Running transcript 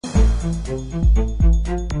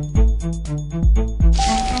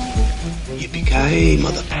Yippee-ki-yay,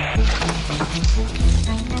 mother...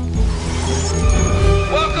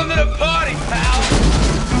 Welcome to the party, pal!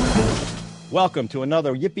 Welcome to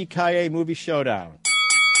another Yippee-ki-yay movie showdown.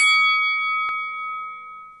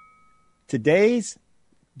 Today's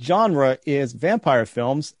genre is vampire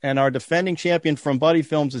films, and our defending champion from Buddy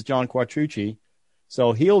Films is John Quattrucci.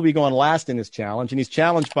 So he'll be going last in this challenge, and he's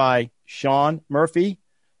challenged by Sean Murphy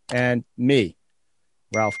and me,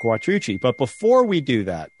 Ralph Quattrucci. But before we do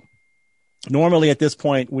that, normally at this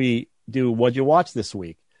point we do What'd You Watch This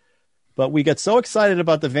Week? But we got so excited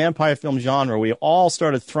about the vampire film genre, we all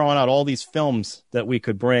started throwing out all these films that we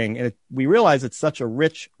could bring. And we realized it's such a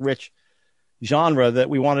rich genre that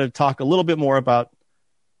we wanted to talk a little bit more about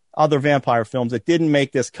other vampire films that didn't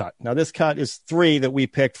make this cut. Now, this cut is 3 that we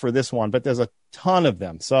picked for this one, but there's a ton of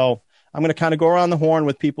them. So I'm going to kind of go around the horn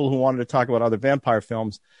with people who wanted to talk about other vampire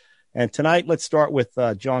films. And tonight, let's start with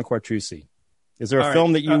John Quattrucci. Is there a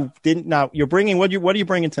film that you didn't? Now, you're bringing, what are you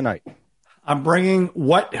bringing tonight? I'm bringing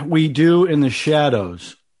What We Do in the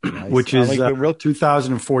Shadows, nice. Which is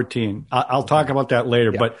 2014. I'll talk about that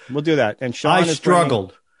later, but we'll do that. And Sean I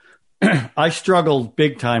struggled. I struggled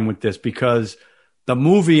big time with this because the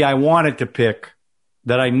movie I wanted to pick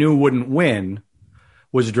that I knew wouldn't win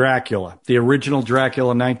was Dracula, the original Dracula,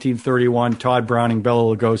 1931, Todd Browning,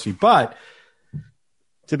 Bela Lugosi. But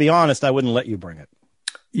to be honest, I wouldn't let you bring it.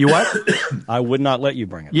 You what? I would not let you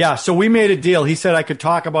bring it. Yeah, so we made a deal. He said I could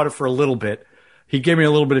talk about it for a little bit. He gave me a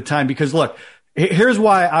little bit of time because, look, here's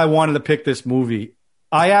why I wanted to pick this movie.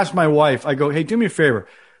 I asked my wife, I go, hey, do me a favor.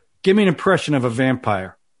 Give me an impression of a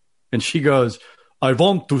vampire. And she goes, I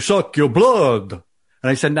want to suck your blood. And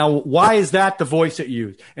I said, now, why is that the voice it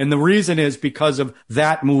used? And the reason is because of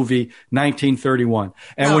that movie, 1931.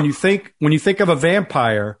 And when you think of a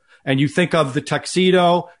vampire and you think of the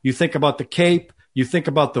tuxedo, you think about the cape, you think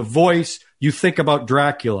about the voice, you think about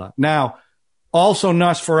Dracula. Now, also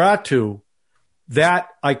Nosferatu, that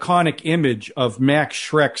iconic image of Max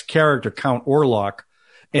Schreck's character, Count Orlok,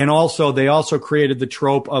 and also they also created the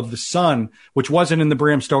trope of the sun, which wasn't in the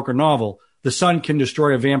Bram Stoker novel. The sun can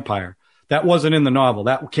destroy a vampire. That wasn't in the novel.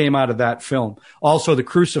 That came out of that film. Also, the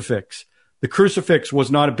crucifix. The crucifix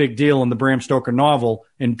was not a big deal in the Bram Stoker novel.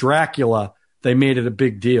 In Dracula, they made it a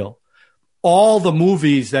big deal. All the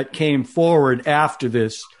movies that came forward after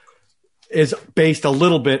this is based a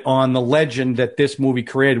little bit on the legend that this movie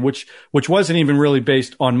created, which wasn't even really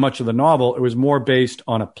based on much of the novel. It was more based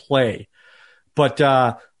on a play. But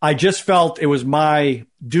I just felt it was my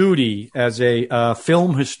duty as a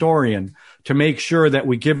film historian to make sure that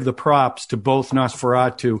we give the props to both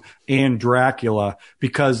Nosferatu and Dracula,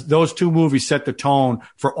 because those 2 movies set the tone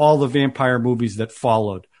for all the vampire movies that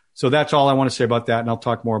followed. So that's all I want to say about that, and I'll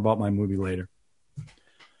talk more about my movie later.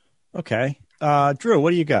 Okay. Drew,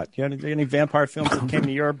 what do you got? Do you have any vampire films that came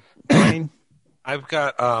to your brain? I've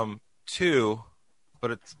got 2,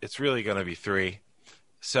 but it's really going to be 3.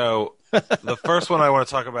 So the first one I want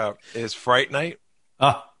to talk about is Fright Night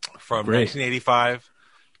from 1985.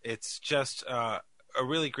 It's just a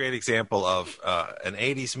really great example of an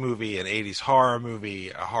 80s movie, an 80s horror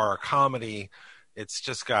movie, a horror comedy. It's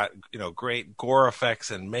just got, great gore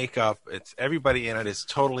effects and makeup. It's everybody in it is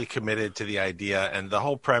totally committed to the idea, and the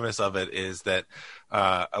whole premise of it is that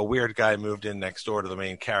a weird guy moved in next door to the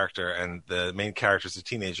main character, and the main character is a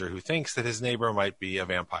teenager who thinks that his neighbor might be a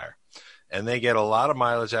vampire, and they get a lot of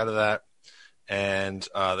mileage out of that, and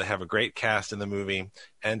they have a great cast in the movie,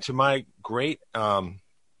 and to my great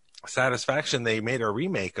satisfaction, they made a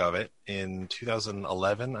remake of it in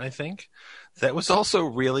 2011, I think. That was also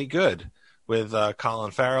really good, with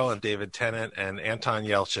Colin Farrell and David Tennant and Anton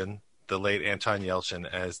Yelchin, the late Anton Yelchin,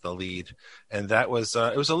 as the lead. And that was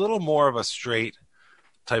it was a little more of a straight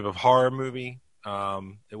type of horror movie.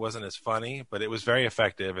 It wasn't as funny, but it was very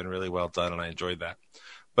effective and really well done, and I enjoyed that.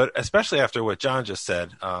 But especially after what John just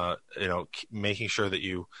said, making sure that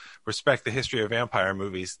you respect the history of vampire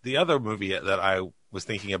movies. The other movie that I was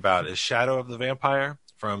thinking about is Shadow of the Vampire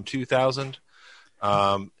from 2000.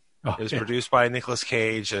 It was produced by Nicolas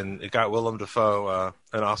Cage, and it got Willem Dafoe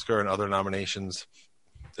an Oscar and other nominations.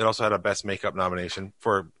 It also had a Best Makeup nomination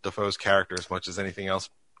for Dafoe's character as much as anything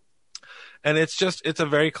else. And it's a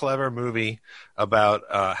very clever movie about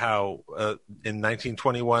how in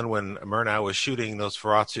 1921, when Murnau was shooting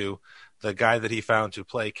Nosferatu, the guy that he found to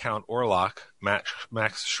play Count Orlok,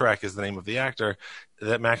 Max Schreck is the name of the actor,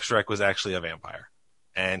 that Max Schreck was actually a vampire.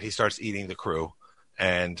 And he starts eating the crew,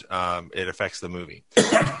 and it affects the movie.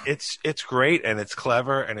 It's great, and it's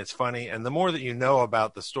clever, and it's funny. And the more that you know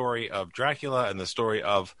about the story of Dracula and the story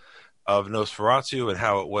of Nosferatu and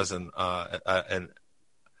how it was an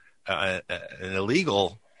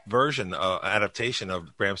illegal version, adaptation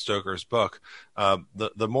of Bram Stoker's book,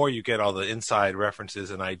 the more you get all the inside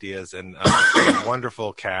references and ideas, and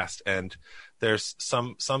wonderful cast. And there's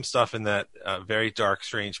some stuff in that very dark,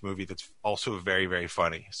 strange movie that's also very, very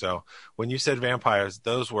funny. So when you said vampires,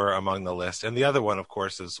 those were among the list. And the other one, of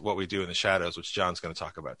course, is What We Do in the Shadows, which John's going to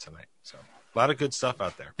talk about tonight. So a lot of good stuff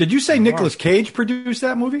out there. Did you say Nicolas Cage produced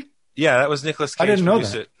that movie? Yeah, that was Nicolas Cage. I didn't know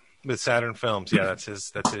produced that. it with Saturn Films. Yeah, that's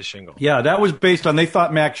his shingle. Yeah, that was based on. They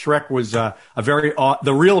thought Max Schreck was a very odd.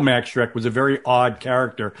 The real Max Schreck was a very odd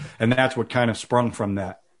character, and that's what kind of sprung from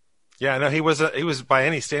that. Yeah, no, he was by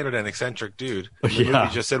any standard an eccentric dude. The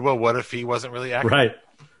movie just said, well, what if he wasn't really acting? Right.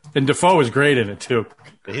 And Defoe was great in it too.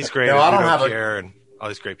 He's great. No, I I don't don't have care, and all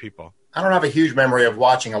these great people. I don't have a huge memory of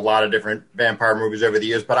watching a lot of different vampire movies over the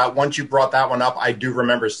years, but once you brought that one up, I do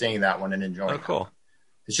remember seeing that one and enjoying it. Oh, cool.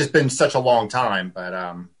 It's just been such a long time, but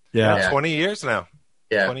Yeah. 20 years now.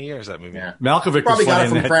 Yeah. 20 years, that movie. Yeah. Malkovich Probably was got funny it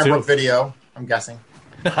from in that Cranbrook too. Video, I'm guessing.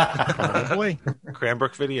 Probably.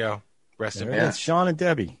 Cranbrook Video. Rest in There it peace. is. Sean and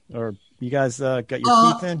Debbie. Or you guys got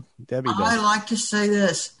your teeth in? Debbie does. I like to say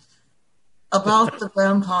this about the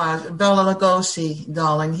vampires. Bela Lugosi,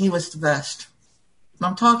 darling, he was the best.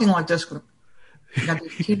 I'm talking like this. But I got to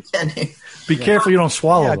keep ending. Be careful you don't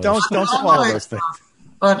swallow. Yeah, those. don't swallow those things.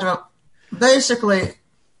 But basically,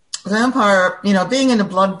 vampire, being in the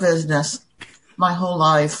blood business my whole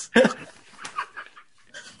life.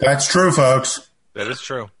 That's true, folks. That is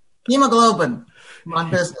true. Hemoglobin, my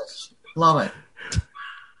business. Love it.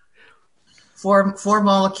 Four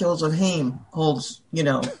molecules of heme holds, a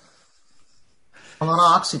lot of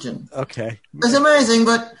oxygen. Okay. It's amazing,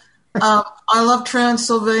 but I love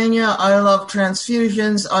Transylvania. I love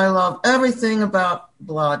transfusions. I love everything about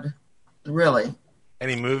blood, really.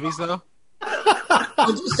 Any movies, though?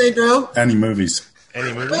 What'd you say, Drew? Any movies?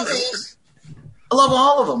 Any movies? Movies. I love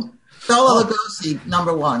all of them. Bela Lugosi,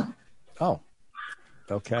 number one. Oh.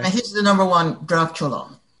 Okay. And he's the number one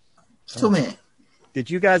Dracula. To me. Did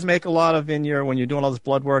you guys make a lot of when you're doing all this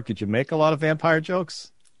blood work? Did you make a lot of vampire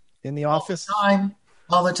jokes in the office?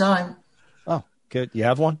 All the time. Oh, good. You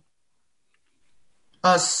have one?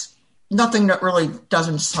 Nothing that really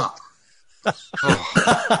doesn't suck. All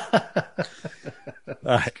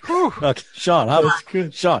right. Okay, Sean. How about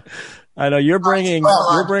good, Sean? I know you're bringing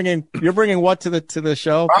what to the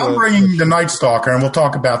show? I'm bringing The Night Stalker, and we'll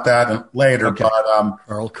talk about that later. Okay. But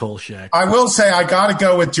Earl Kolchak. I will say I got to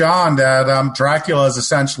go with John that Dracula is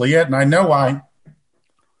essentially it, and I know why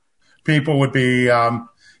people would be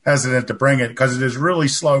hesitant to bring it because it is really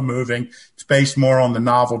slow moving. It's based more on the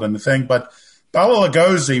novel than the thing, but Bela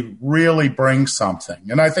Lugosi really brings something,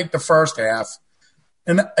 and I think the first half.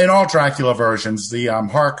 In all Dracula versions, the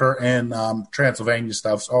Harker and Transylvania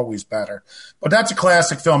stuff's always better. But that's a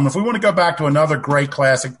classic film. If we want to go back to another great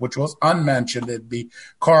classic, which was unmentioned, it'd be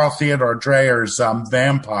Carl Theodor Dreyer's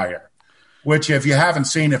Vampire, which, if you haven't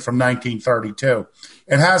seen it, from 1932,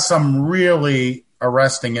 it has some really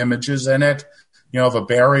arresting images in it, of a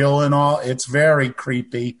burial and all. It's very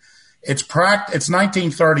creepy. It's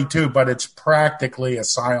 1932, but it's practically a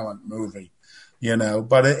silent movie,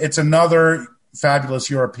 but it's another fabulous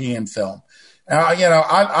European film.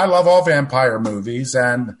 I love all vampire movies,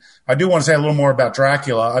 and I do want to say a little more about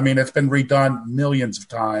Dracula. I mean, it's been redone millions of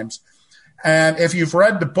times. And if you've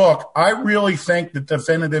read the book, I really think the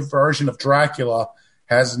definitive version of Dracula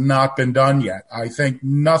has not been done yet. I think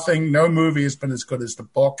no movie has been as good as the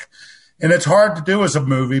book. And it's hard to do as a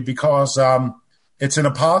movie because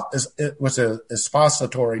it was an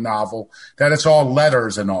expository novel that it's all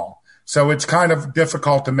letters and all. So it's kind of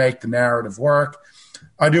difficult to make the narrative work.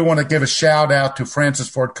 I do want to give a shout out to Francis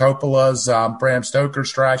Ford Coppola's Bram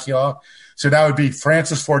Stoker's Dracula. So that would be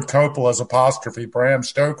Francis Ford Coppola's apostrophe, Bram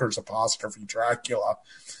Stoker's apostrophe Dracula,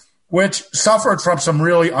 which suffered from some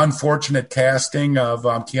really unfortunate casting of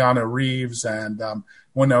Keanu Reeves and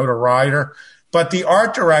Winona Ryder. But the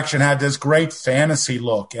art direction had this great fantasy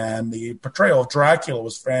look, and the portrayal of Dracula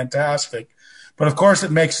was fantastic. But, of course,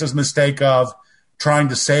 it makes this mistake of trying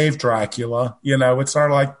to save Dracula. It's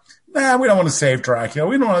sort of like, we don't want to save Dracula.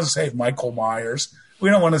 We don't want to save Michael Myers.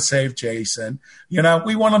 We don't want to save Jason. We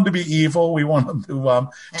want him to be evil. We want him to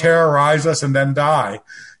terrorize us and then die.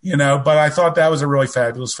 But I thought that was a really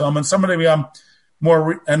fabulous film. And some of the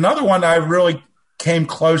another one I really came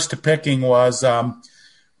close to picking was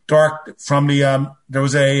Dark from the there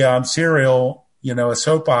was a serial, a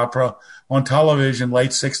soap opera on television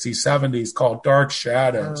late 60s, 70s called Dark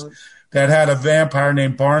Shadows. That had a vampire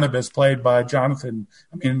named Barnabas, played by Jonathan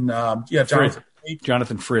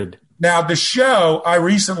Frid. Now, the show, I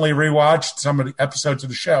recently rewatched some of the episodes of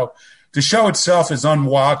the show. The show itself is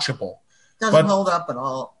unwatchable. Doesn't hold up at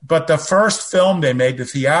all. But the first film they made, the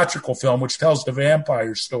theatrical film, which tells the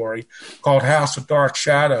vampire story, called House of Dark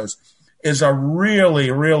Shadows, is a really,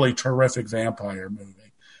 really terrific vampire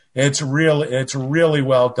movie. It's really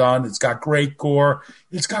well done. It's got great gore.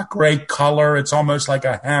 It's got great color. It's almost like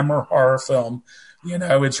a Hammer horror film. You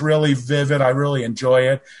know, it's really vivid. I really enjoy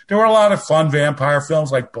it. There were a lot of fun vampire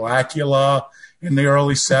films like Blackula in the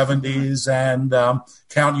early 70s and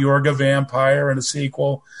Count Yorga Vampire in a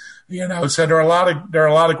sequel. You know, so there are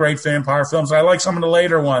a lot of great vampire films. I like some of the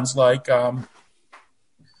later ones, like what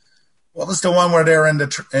was the one where they're in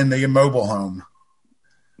the mobile home?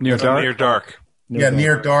 Near Dark.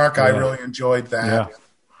 Near Dark. I really enjoyed that. Yeah.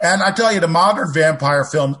 And I tell you, the modern vampire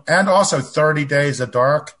film, and also 30 Days of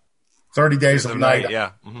Dark, 30 Days of Night.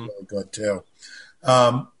 Yeah. Really good, too.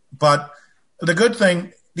 But the good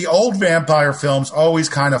thing, the old vampire films always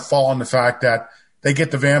kind of fall on the fact that they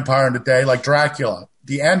get the vampire in the day, like Dracula.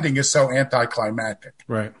 The ending is so anticlimactic.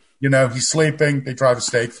 Right. You know, he's sleeping, they drive a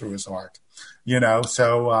stake through his heart. You know,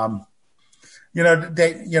 so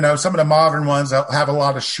some of the modern ones have a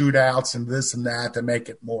lot of shootouts and this and that to make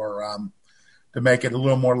it more, to make it a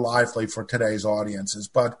little more lively for today's audiences.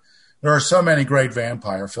 But there are so many great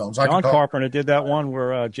vampire films. John Carpenter did that one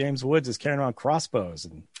where James Woods is carrying around crossbows.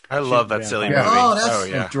 And I love that silly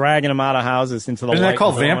movie. And dragging them out of houses into the light. Isn't that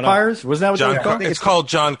called Vampires? Was that what it was called? It's called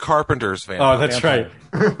John Carpenter's Vampire. Oh, that's right.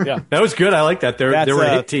 Yeah, that was good. I like that. They were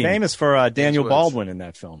a hit team. Famous for Daniel Baldwin in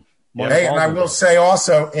that film. Hey, and I will say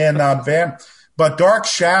also in but Dark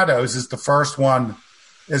Shadows is the first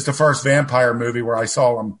first vampire movie where I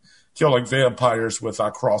saw them killing vampires with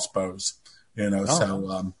crossbows.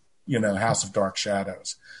 You know, House of Dark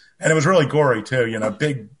Shadows, and it was really gory too. You know,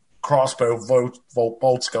 big crossbow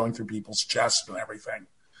bolts going through people's chests and everything.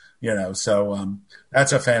 You know, so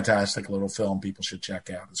that's a fantastic little film people should check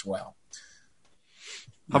out as well.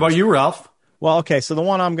 How about you, Ralph? Well, okay, so the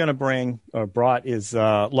one I'm going to brought is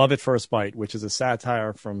Love at First Bite, which is a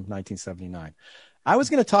satire from 1979. I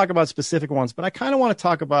was going to talk about specific ones, but I kind of want to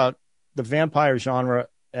talk about the vampire genre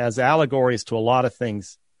as allegories to a lot of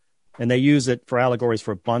things, and they use it for allegories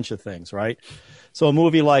for a bunch of things, right? So a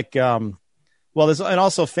movie like, there's and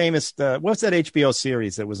also famous, what's that HBO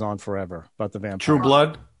series that was on forever about the vampire? True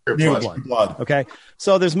Blood. True Blood. Okay.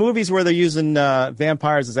 So there's movies where they're using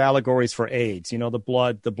vampires as allegories for AIDS, you know, the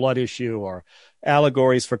blood issue, or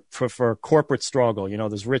allegories for corporate struggle. You know,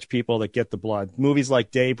 there's rich people that get the blood. Movies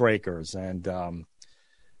like Daybreakers and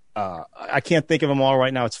I can't think of them all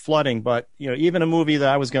right now. It's flooding. But, you know, even a movie that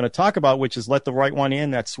I was going to talk about, which is Let the Right One In,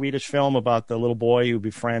 that Swedish film about the little boy who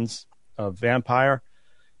befriends a vampire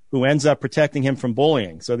who ends up protecting him from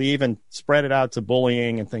bullying. So they even spread it out to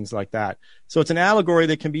bullying and things like that. So it's an allegory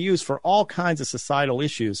that can be used for all kinds of societal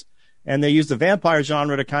issues. And they use the vampire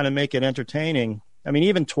genre to kind of make it entertaining. I mean,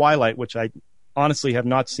 even Twilight, which I honestly have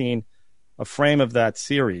not seen a frame of that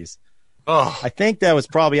series. Oh. I think that was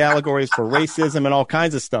probably allegories for racism and all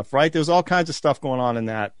kinds of stuff, right? There's all kinds of stuff going on in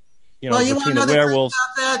that. You know, you between want the to know werewolves.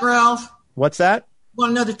 The truth about that, Ralph? What's that? Want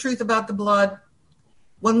to know the truth about the blood?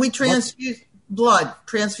 When we transfuse blood,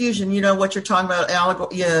 transfusion, you know what you're talking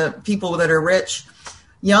about, people that are rich.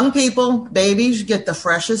 Young people, babies, get the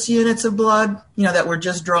freshest units of blood, you know, that were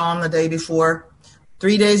just drawn the day before.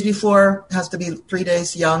 3 days before, has to be 3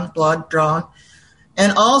 days young blood drawn.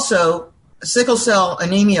 And also, sickle cell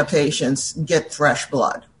anemia patients get fresh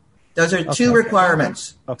blood. Those are two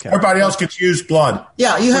requirements. Okay. Everybody else gets used blood.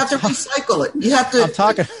 Yeah, you have to recycle it. You have to. I'm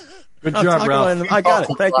talking. Good job, Ralph. I got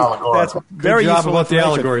it. Thank you. That's very Good job useful about the information.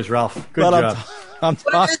 allegories, Ralph. Good But job. I'm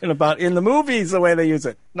talking about in the movies the way they use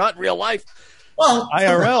it, not real life. Well,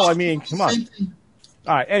 IRL, I mean, come on.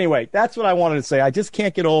 All right, anyway, that's what I wanted to say. I just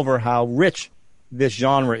can't get over how rich this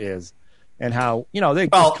genre is and how, you know,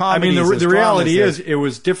 I mean, the reality is it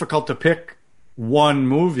was difficult to pick one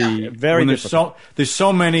movie. Very difficult. There's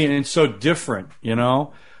so many and it's so different, you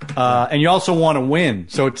know? And you also want to win.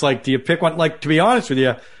 So it's like, do you pick one? Like, to be honest with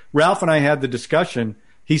you, Ralph and I had the discussion.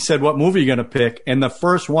 He said, what movie are you going to pick? And the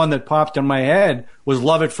first one that popped in my head was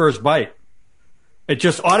Love at First Bite. It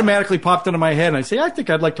just automatically popped into my head. And I say, I think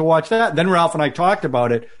I'd like to watch that. Then Ralph and I talked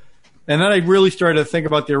about it. And then I really started to think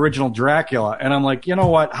about the original Dracula. And I'm like, you know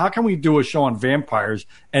what? How can we do a show on vampires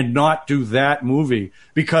and not do that movie?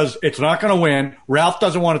 Because it's not going to win. Ralph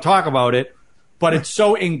doesn't want to talk about it. But it's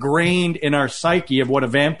so ingrained in our psyche of what a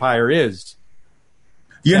vampire is.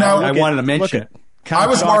 You know, I wanted to mention it. I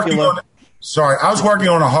was working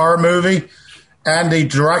on a horror movie, and the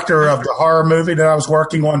director of the horror movie that I was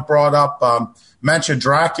working on brought up, mentioned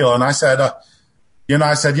Dracula, and I said, you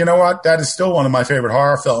know what? That is still one of my favorite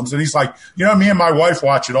horror films. And he's like, you know, me and my wife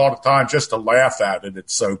watch it all the time just to laugh at it.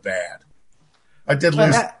 It's so bad. I did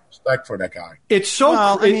lose respect for that guy. It's so.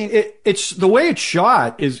 Well, I mean- it's the way it's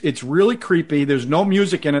shot is it's really creepy. There's no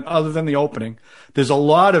music in it other than the opening. There's a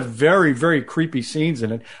lot of very, very creepy scenes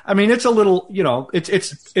in it. I mean, it's a little, it's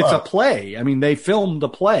a play. I mean, they filmed the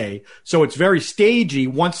play, so it's very stagey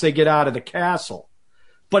once they get out of the castle.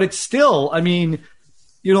 But it's still, I mean,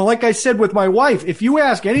 like I said with my wife, if you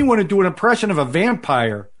ask anyone to do an impression of a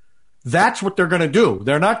vampire, that's what they're going to do.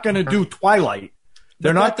 They're not going to do Twilight.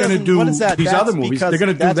 They're not going to do these other movies. They're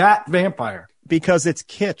going to do that vampire. Because it's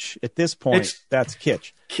kitsch at this point. That's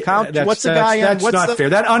kitsch. What's the guy? That's not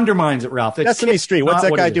fair. That undermines it, Ralph. Sesame Street. What's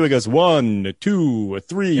that guy do? He goes 1, 2,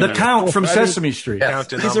 3. The Count from Sesame Street. Yes.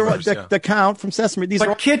 The Count from Sesame.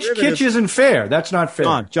 But kitsch isn't fair. That's not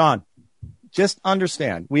fair. John, just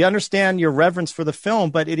understand. We understand your reverence for the film,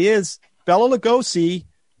 but it is Bela Lugosi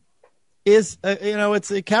is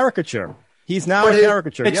it's a caricature. He's now a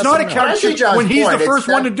caricature. It's not a caricature when he's the first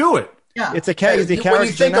one to do it. Yeah. It's a caricature. When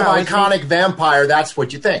you think of iconic vampire, that's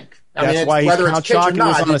what you think. That's why he's Count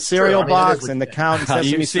Chocula on a cereal box, and the Count in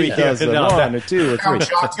Sesame Street does 1, 2, 3. Count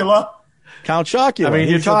Chocula? Count Chocula. I mean,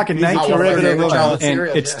 you're talking 19 and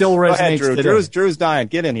it still resonates today. Drew's dying.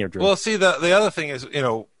 Get in here, Drew. Well, see, the other thing is,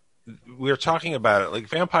 we're talking about it. Like,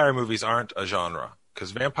 vampire movies aren't a genre,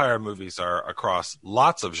 because vampire movies are across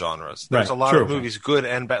lots of genres. There's a lot of movies, good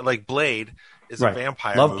and bad. Like Blade is a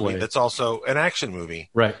vampire movie that's also an action movie.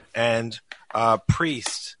 Right. And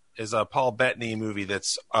Priest is a Paul Bettany movie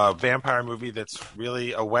that's a vampire movie that's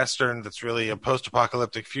really a Western, that's really a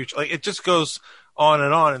post-apocalyptic future. Like, it just goes on,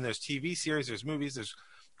 and there's TV series, there's movies, there's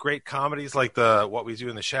great comedies like What We Do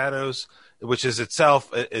in the Shadows, which is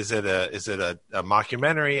itself a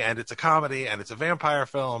mockumentary, and it's a comedy, and it's a vampire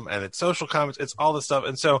film, and it's social comments, it's all this stuff.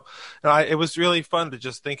 And so it was really fun to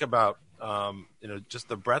just think about just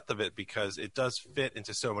the breadth of it, because it does fit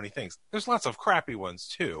into so many things. There's lots of crappy ones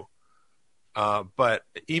too, but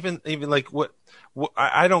even like what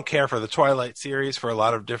I don't care for the Twilight series for a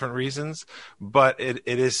lot of different reasons, but it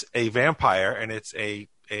is a vampire, and it's a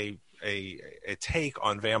take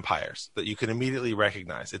on vampires that you can immediately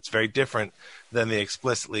recognize. It's very different than the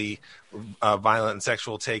explicitly violent and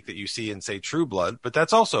sexual take that you see in, say, True Blood, but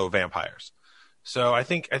that's also vampires. So I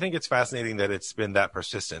think it's fascinating that it's been that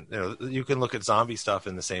persistent. You can look at zombie stuff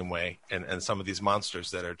in the same way, and some of these monsters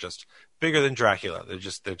that are just bigger than Dracula. They're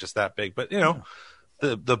just that big. But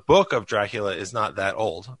the book of Dracula is not that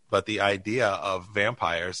old, but the idea of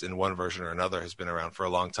vampires in one version or another has been around for a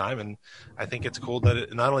long time, and I think it's cool that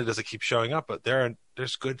it not only does it keep showing up, but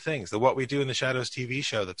there's good things. The What We Do in the Shadows TV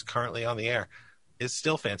show that's currently on the air is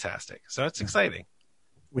still fantastic. So it's exciting.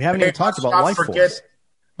 We haven't even talked about Life Force.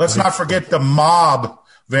 Let's not forget the mob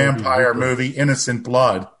vampire movie, Innocent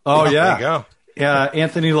Blood. Oh, yeah. There you go. Yeah,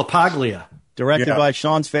 Anthony LaPaglia. Directed by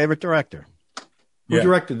Sean's favorite director. Who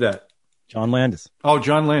directed that? John Landis. Oh,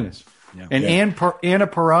 John Landis. Yeah. And Anna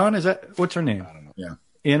Paran, is that, what's her name? I don't know. Yeah.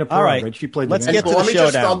 Anna Paran, all right. Right? She played Let's get to the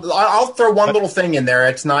showdown. I'll throw one little thing in there.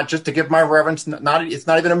 It's not just to give my reverence. It's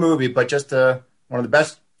not even a movie, but just one of the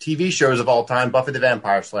best TV shows of all time, Buffy the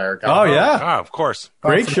Vampire Slayer. Yeah. Of course.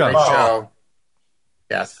 Great show. Show.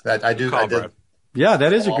 Yes, I do. I did. Yeah,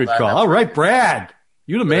 that is a good call. All right, Brad.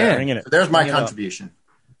 You the man. It. So there's my contribution.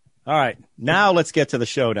 All right. Now let's get to the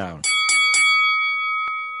showdown.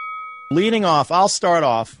 Leading off, I'll start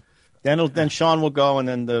off. Then Sean will go, and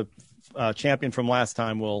then the champion from last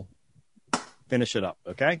time will finish it up.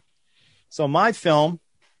 Okay? So my film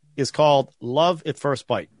is called Love at First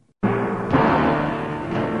Bite.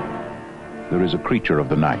 There is a creature of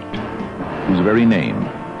the night whose very name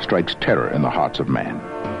strikes terror in the hearts of man.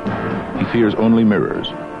 He fears only mirrors,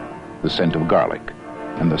 the scent of garlic,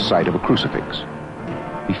 and the sight of a crucifix.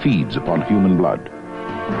 He feeds upon human blood.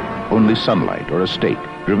 Only sunlight or a stake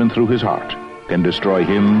driven through his heart can destroy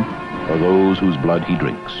him or those whose blood he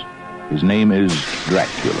drinks. His name is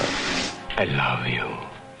Dracula. I love you,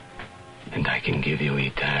 and I can give you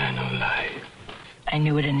eternal life. I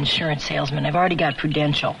knew it, an insurance salesman. I've already got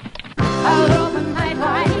Prudential. I love the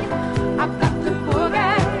nightlife. I've got to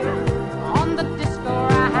boogie on the disco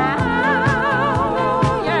round.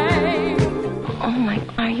 Yeah. Oh my,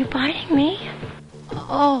 are you biting me?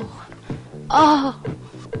 Oh.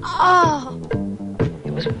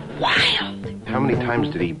 It was wild. How many times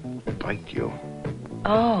did he bite you?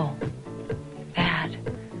 Oh, bad.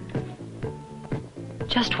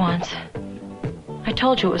 Just once. I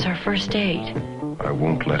told you it was our first date. I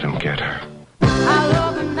won't let him get her. I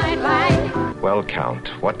love the nightlife. Well, Count,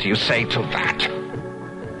 what do you say to that?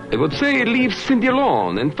 I would say leave Cindy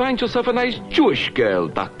alone and find yourself a nice Jewish girl,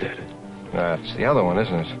 Doctor. That's the other one,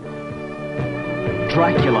 isn't it?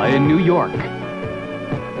 Dracula in New York.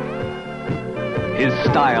 His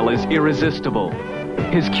style is irresistible.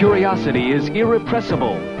 His curiosity is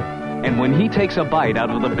irrepressible. And when he takes a bite out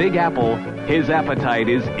of the Big Apple, his appetite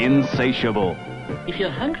is insatiable. If you're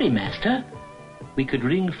hungry, master, we could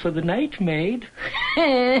ring for the night maid.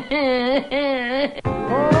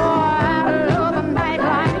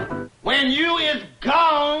 When you is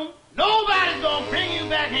gone, nobody's gonna bring you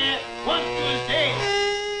back here once you is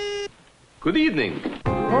dead. Good evening.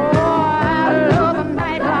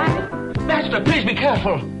 Master, please be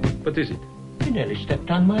careful. What is it? You nearly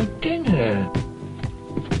stepped on my dinner.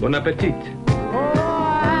 Bon appetit.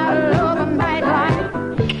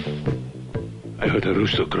 I heard a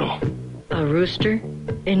rooster crow. A rooster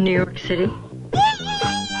in New York City?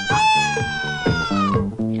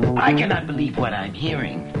 I cannot believe what I'm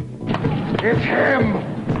hearing. It's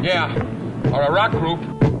him. Yeah, or a rock group.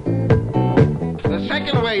 The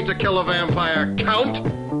second way to kill a vampire, Count.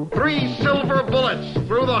 3 silver bullets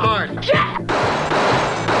through the heart.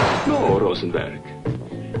 No, Rosenberg.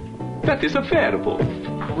 That is a werewolf.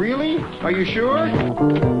 Really? Are you sure?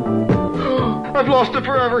 I've lost her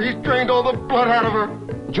forever. He's drained all the blood out of her.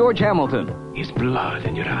 George Hamilton. Is blood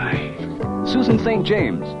in your eye. Susan St.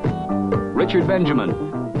 James. Richard Benjamin.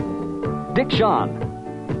 Dick Shawn.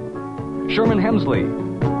 Sherman Hemsley.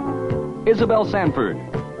 Isabel Sanford.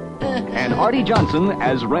 And Artie Johnson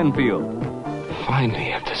as Renfield.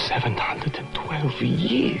 Finally, after 712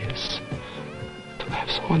 years, to have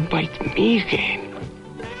someone bite me again.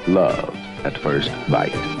 Love at first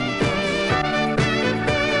bite.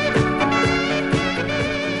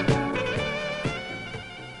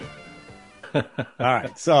 All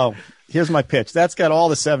right, so here's my pitch. That's got all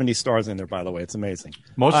the 70 stars in there, by the way. It's amazing.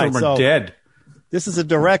 Most of them are dead. This is a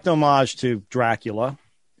direct homage to Dracula.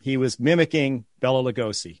 He was mimicking Bela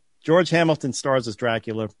Lugosi. George Hamilton stars as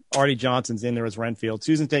Dracula. Artie Johnson's in there as Renfield.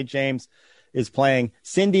 Susan St. James is playing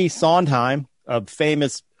Cindy Sondheim, a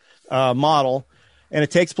famous model, and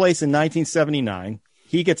it takes place in 1979.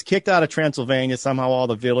 He gets kicked out of Transylvania. Somehow all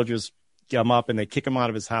the villagers come up and they kick him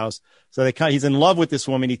out of his house. So he's in love with this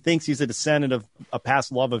woman. He thinks he's a descendant of a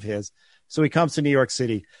past love of his. So he comes to New York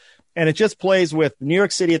City. And it just plays with New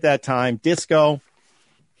York City at that time, disco.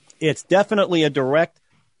 It's definitely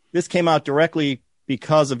this came out directly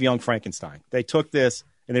because of Young Frankenstein. They took this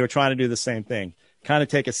and they were trying to do the same thing. Kind of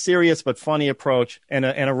take a serious but funny approach and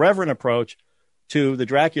a reverent approach to the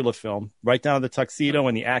Dracula film, right down to the tuxedo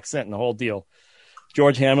and the accent and the whole deal.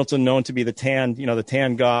 George Hamilton, known to be the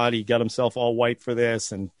tan god. He got himself all white for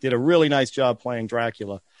this and did a really nice job playing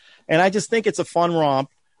Dracula. And I just think it's a fun romp.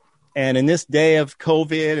 And in this day of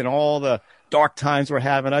COVID and all the dark times we're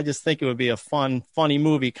having, I just think it would be a funny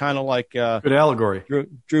movie, kind of like good allegory.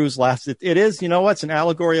 Drew's laughs. It is, you know what? It's an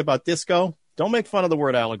allegory about disco. Don't make fun of the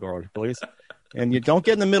word allegory, please. And you don't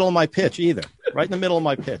get in the middle of my pitch either. Right in the middle of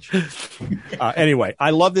my pitch. Anyway,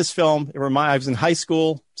 I love this film. I was in high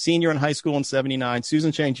school, senior in high school in 79.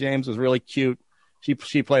 Susan St. James was really cute.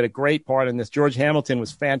 She played a great part in this. George Hamilton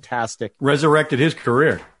was fantastic. Resurrected his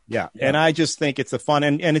career. Yeah. And I just think it's a fun,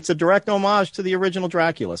 and it's a direct homage to the original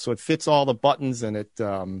Dracula. So it fits all the buttons, and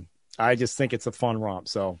I just think it's a fun romp.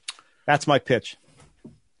 So that's my pitch.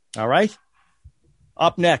 All right.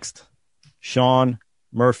 Up next, Sean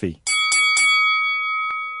Murphy.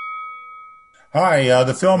 Hi,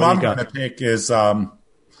 the film I'm going to pick is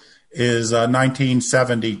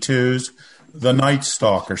 1972's The Night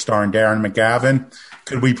Stalker, starring Darren McGavin.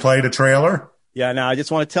 Could we play the trailer? Yeah, no, I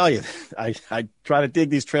just want to tell you, I try to dig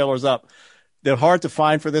these trailers up. They're hard to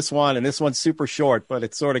find for this one, and this one's super short, but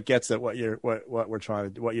it sort of gets at what you're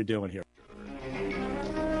doing here.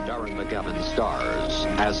 Darren McGavin stars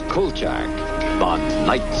as Kolchak, the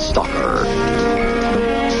Night Stalker.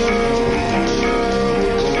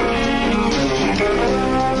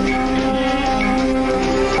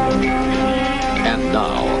 And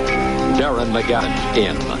now, Darren McGavin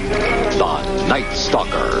in The Night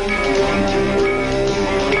Stalker.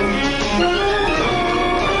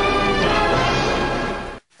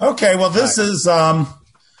 Okay, well, this is,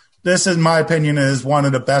 in my opinion, is one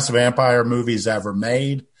of the best vampire movies ever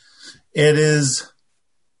made. It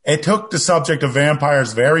took the subject of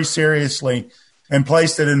vampires very seriously and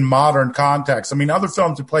placed it in modern context. I mean, other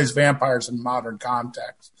films have placed vampires in modern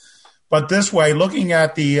context. But this way, looking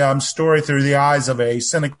at the story through the eyes of a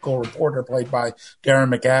cynical reporter played by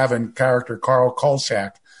Darren McGavin, character Carl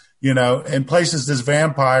Kolchak, and places this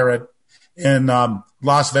vampire in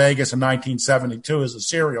Las Vegas in 1972 as a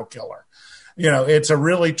serial killer. It's a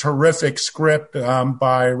really terrific script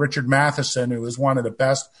by Richard Matheson, who is one of the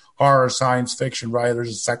best horror science fiction writers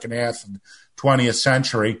of the second half of the 20th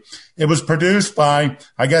century. It was produced by,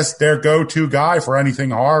 I guess, their go-to guy for anything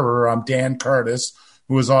horror, Dan Curtis,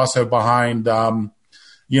 who was also behind,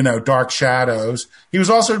 Dark Shadows. He was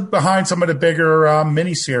also behind some of the bigger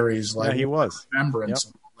miniseries, like he was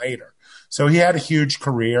Remembrance later. So he had a huge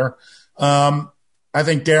career. I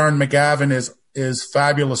think Darren McGavin is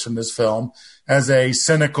fabulous in this film as a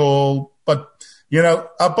cynical, but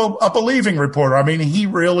a believing reporter. I mean, he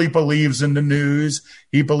really believes in the news.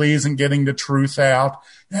 He believes in getting the truth out,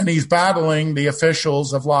 and he's battling the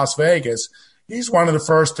officials of Las Vegas. He's one of the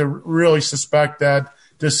first to really suspect that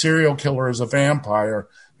the serial killer is a vampire,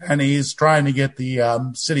 and he's trying to get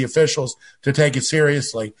the city officials to take it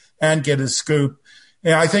seriously and get his scoop.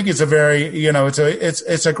 Yeah, I think it's a very,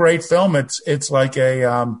 it's a great film. It's like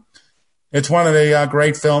it's one of the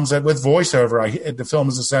great films that with voiceover. The film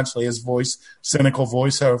is essentially his cynical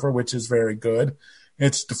voiceover, which is very good.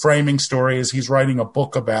 It's the framing story is he's writing a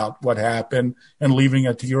book about what happened and leaving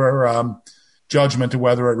it to your judgment to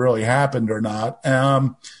whether it really happened or not.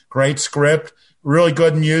 Great script, really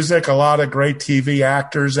good music, a lot of great TV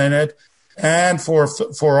actors in it, and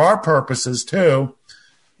for our purposes too.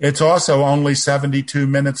 It's also only 72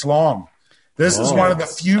 minutes long. This is one of the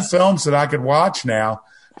few films that I could watch now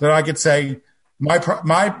that I could say my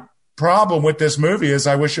problem with this movie is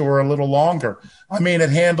I wish it were a little longer. I mean, it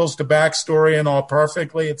handles the backstory and all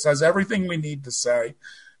perfectly. It says everything we need to say.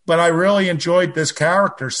 But I really enjoyed this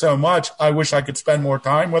character so much. I wish I could spend more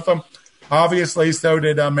time with him. Obviously, so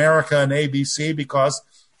did America and ABC because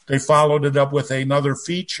they followed it up with another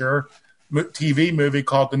feature TV movie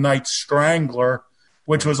called The Night Strangler,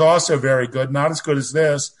 which was also very good, not as good as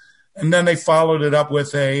this. And then they followed it up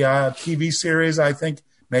with a TV series, I think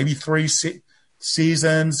maybe 3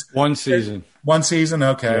 seasons. One season. One season,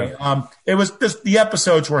 okay. Yeah. It was just the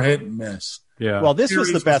episodes were hit and miss. Yeah. Well, this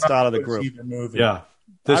was the best out of the group. Yeah.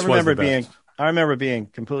 I remember being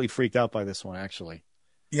completely freaked out by this one, actually.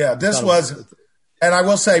 Yeah, this was, and I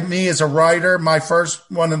will say, me as a writer,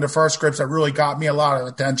 one of the first scripts that really got me a lot of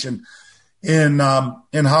attention in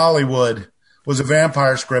Hollywood was a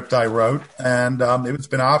vampire script I wrote, and it's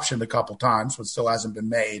been optioned a couple times, but still hasn't been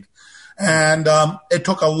made. And it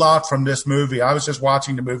took a lot from this movie. I was just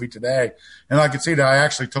watching the movie today, and I could see that I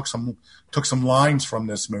actually took some lines from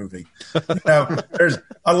this movie. There's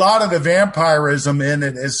a lot of the vampirism in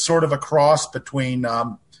it is sort of a cross between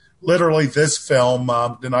literally this film,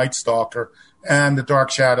 The Night Stalker, and the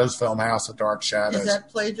Dark Shadows film, House of Dark Shadows. Is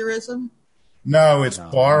that plagiarism? No, it's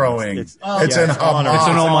borrowing. It's an homage. It's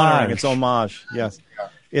an homage. It's homage. Yes. Yeah.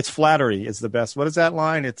 It's flattery is the best. What is that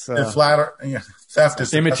line? It's theft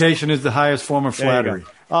is imitation is the highest form of flattery.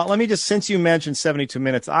 Let me just, since you mentioned 72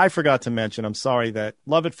 minutes, I forgot to mention, I'm sorry, that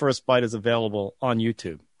Love at First Bite is available on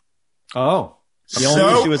YouTube. Oh. The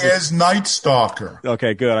only issue is Night Stalker.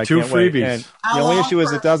 Okay, good. I 2 can't freebies. Wait. And the only issue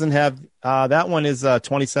is it doesn't have, that one is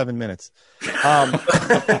 27 minutes.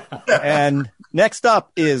 And next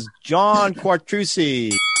up is John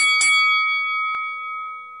Quattrucci.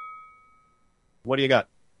 What do you got?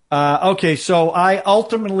 Okay, so I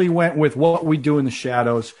ultimately went with What We Do in the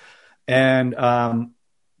Shadows. And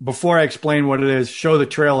before I explain what it is, show the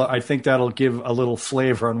trailer. I think that'll give a little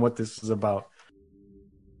flavor on what this is about.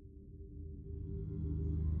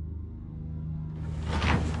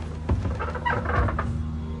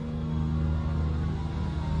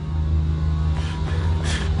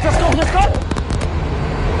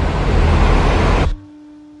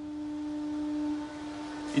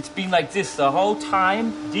 It's been like this the whole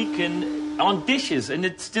time, Deacon, on dishes, and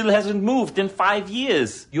it still hasn't moved in 5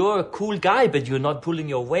 years. You're a cool guy, but you're not pulling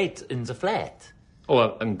your weight in the flat.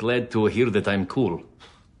 Oh, I'm glad to hear that I'm cool.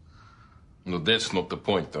 No, that's not the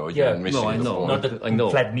point, though. Yeah, You're missing I the know. point. Not a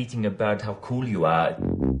flat meeting about how cool you are.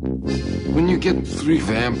 When you get 3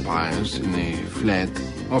 vampires in a flat,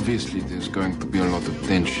 obviously there's going to be a lot of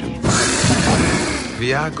tension.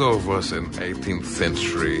 Viago was an 18th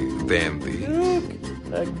century dandy. Look,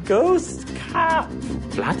 a ghost cop.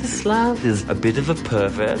 Vladislav is a bit of a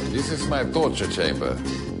pervert. This is my torture chamber.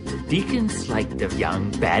 Deacon's like the young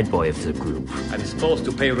bad boy of the group. I'm supposed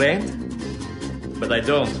to pay rent, but I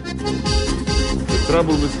don't. The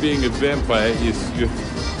trouble with being a vampire is you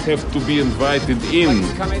have to be invited in.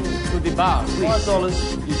 Come into the bar, please.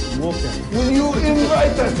 $4 is walking. Will you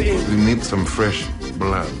invite us in? We need some fresh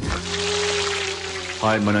blood.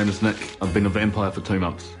 Hi, my name is Nick. I've been a vampire for 2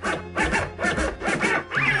 months.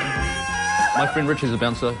 My friend Rich is a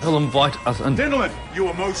bouncer. He'll invite us in. Gentlemen, you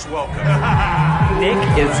are most welcome. Nick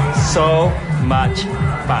is so much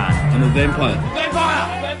fun. I'm a vampire.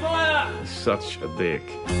 Vampire! Vampire! Such a dick.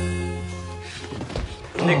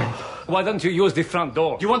 Nick, why don't you use the front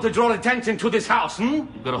door? You want to draw attention to this house,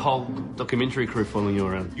 You've got a whole documentary crew following you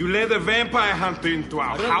around. You let a vampire hunter into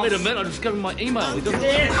our I don't house. let him in. I just gave him my email. He doesn't...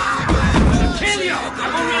 Kill you!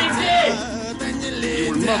 I'm already dead!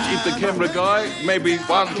 You will not eat the camera guy, maybe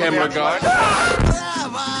one camera guy.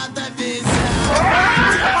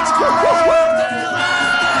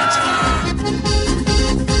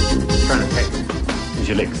 Trying to take. Use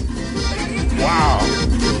your legs. Wow.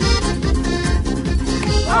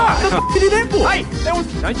 What the f*** did he then, boy? Hey, that was...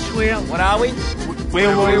 Don't swear. What are we?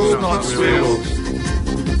 Werewolves, not werewolves.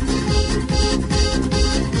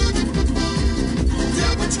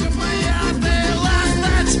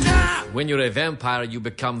 When you're a vampire, you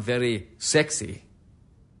become very sexy.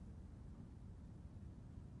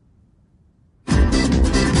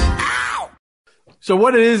 So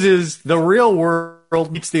what it is the real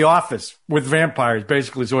world meets The Office with vampires,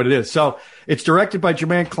 basically is what it is. So it's directed by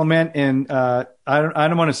Jermaine Clement and I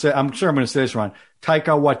don't want to say, I'm sure I'm going to say this wrong,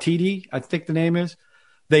 Taika Waititi, I think the name is.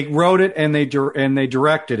 They wrote it and they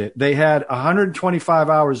directed it. They had 125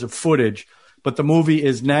 hours of footage, but the movie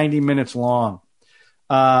is 90 minutes long.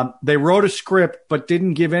 They wrote a script, but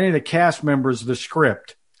didn't give any of the cast members the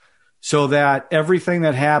script so that everything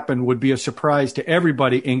that happened would be a surprise to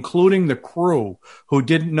everybody, including the crew who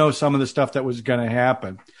didn't know some of the stuff that was going to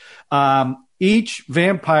happen. Each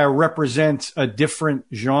vampire represents a different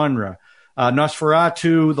genre.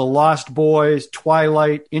 Nosferatu, The Lost Boys,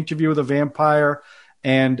 Twilight, Interview with a Vampire,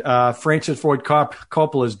 and Francis Ford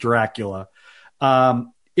Coppola's Dracula.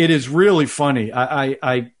 It is really funny.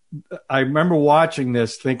 I remember watching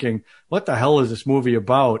this thinking, what the hell is this movie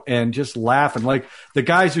about? And just laughing. Like the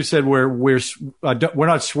guys who said we're not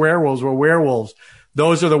swearwolves, we're werewolves.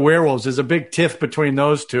 Those are the werewolves. There's a big tiff between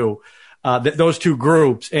those two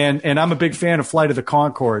groups. And I'm a big fan of Flight of the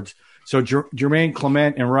Conchords. So Jermaine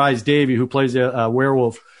Clement and Rhys Davey, who plays a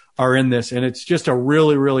werewolf, are in this. And it's just a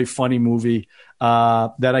really, really funny movie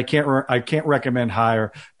that I can't recommend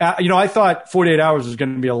higher. I thought 48 Hours was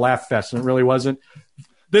going to be a laugh fest, and it really wasn't.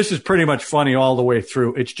 This is pretty much funny all the way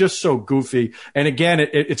through. It's just so goofy. And again,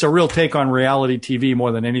 it's a real take on reality TV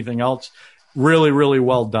more than anything else. Really, really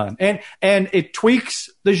well done. And it tweaks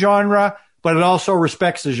the genre, but it also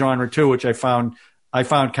respects the genre too, which I found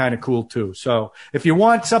kind of cool too. So if you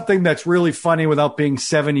want something that's really funny without being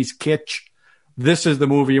 70s kitsch, this is the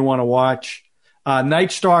movie you want to watch.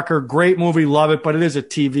 Night Stalker, great movie, love it, but it is a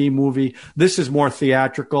TV movie. This is more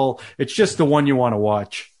theatrical. It's just the one you want to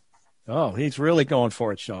watch. Oh, he's really going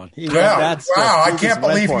for it, Sean. Wow, I can't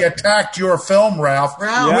believe he attacked your film, Ralph,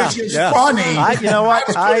 which is funny. You know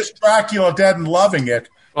what? I was Dracula Dead and loving it.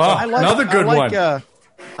 Oh, another good one.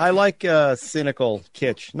 I like cynical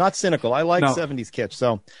kitsch. Not cynical. I like 70s kitsch.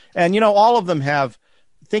 So, and all of them have,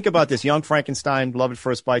 think about this, Young Frankenstein, Love at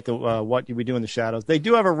First Bite, What We Do in the Shadows. They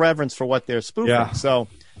do have a reverence for what they're spoofing. Yeah. So,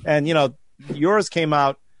 and yours came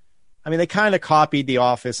out, I mean, they kind of copied The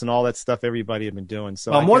Office and all that stuff everybody had been doing.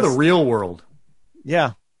 So more the real world.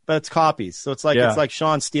 Yeah, but it's copies. So it's like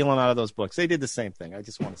Sean stealing out of those books. They did the same thing. I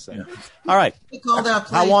just want to say. Yeah. All right.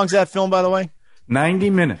 How long's that film, by the way? 90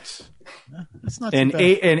 minutes. That's not and too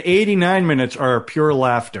bad. And 89 minutes are pure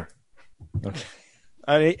laughter.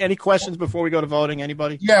 Okay. Any questions before we go to voting?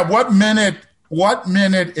 Anybody? Yeah. What minute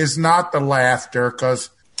is not the laughter? Because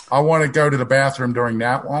I want to go to the bathroom during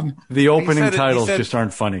that one. The opening titles just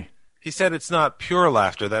aren't funny. He said it's not pure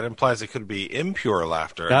laughter. That implies it could be impure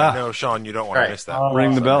laughter. And I know, Sean, you don't want to miss that.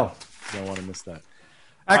 Ring the bell. Don't want to miss that.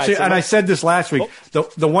 Actually, I said this last week.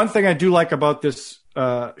 The one thing I do like about this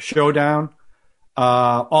showdown,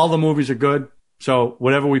 all the movies are good. So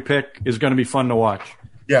whatever we pick is going to be fun to watch.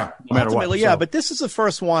 Yeah. No matter what. Yeah, but this is the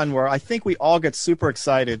first one where I think we all get super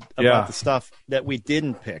excited about the stuff that we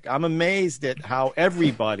didn't pick. I'm amazed at how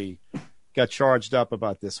everybody got charged up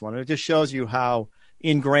about this one. It just shows you how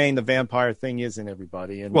ingrained the vampire thing is in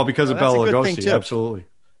everybody. And because of Bela Lugosi, absolutely.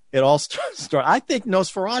 It all started. I think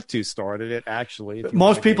Nosferatu started it, actually.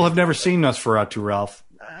 Most people have never seen Nosferatu, Ralph.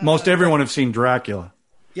 Most everyone have seen Dracula.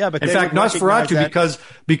 Yeah, but in fact, Nosferatu,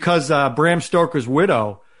 because Bram Stoker's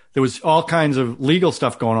widow, there was all kinds of legal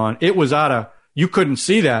stuff going on. It was you couldn't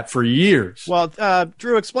see that for years. Well,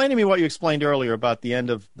 Drew, explain to me what you explained earlier about the end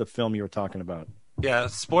of the film you were talking about. Yeah,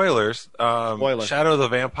 spoilers. Shadow of the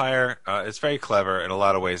Vampire, it's very clever in a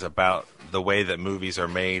lot of ways about the way that movies are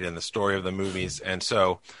made and the story of the movies. And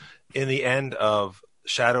so in the end of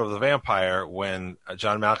Shadow of the Vampire, when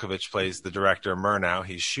John Malkovich plays the director Murnau,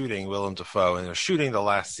 he's shooting Willem Dafoe, and they're shooting the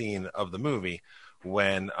last scene of the movie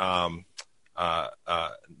when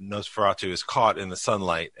Nosferatu is caught in the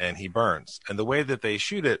sunlight and he burns. And the way that they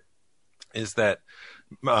shoot it is that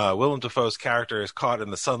Willem Dafoe's character is caught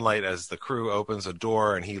in the sunlight as the crew opens a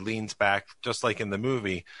door and he leans back just like in the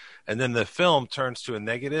movie, and then the film turns to a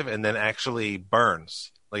negative and then actually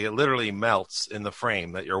burns, like it literally melts in the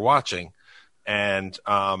frame that you're watching. And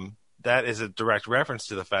that is a direct reference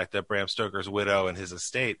to the fact that Bram Stoker's widow and his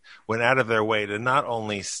estate went out of their way to not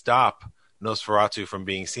only stop Nosferatu from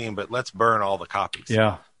being seen, but let's burn all the copies.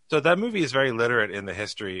 Yeah. So that movie is very literate in the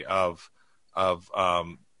history of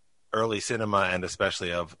early cinema, and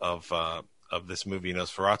especially of this movie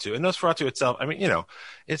Nosferatu. And Nosferatu itself, I mean,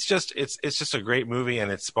 it's just a great movie,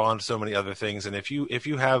 and it spawned so many other things. And if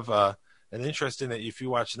you have an interest in it, if you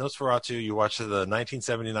watch Nosferatu, you watch the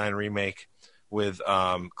 1979 remake with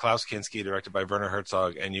Klaus Kinski, directed by Werner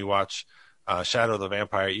Herzog, and you watch Shadow of the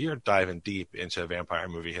Vampire, you're diving deep into vampire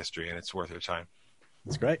movie history, and it's worth your time.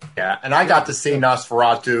 It's great. Yeah, and I got to see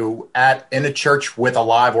Nosferatu in a church with a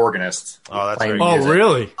live organist. Oh, that's very cool. Oh,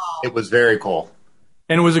 really? It was very cool.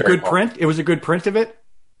 And it was a good print? It was a good print of it?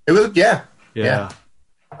 It was, yeah.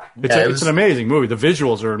 It's an amazing movie. The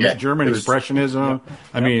visuals are German expressionism.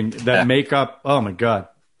 I mean, that makeup. Oh, my God.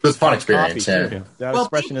 It was a fun experience. That Well,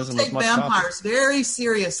 expressionism people take was much vampires very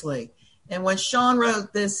seriously. And when Sean wrote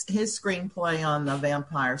his screenplay on the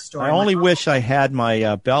vampire story, I only wish I had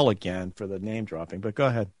my bell again for the name dropping, but go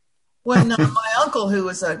ahead. when my uncle, who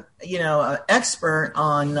was an expert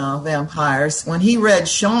on vampires, when he read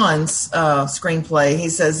Sean's screenplay, he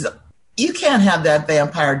says, "You can't have that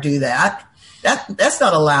vampire do that. That's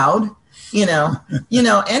not allowed."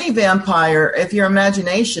 Any vampire, if your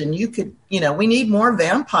imagination, you could, we need more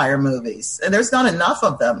vampire movies. And there's not enough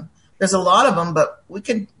of them. There's a lot of them, but we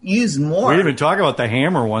could use more. We didn't even talk about the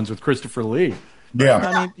Hammer ones with Christopher Lee.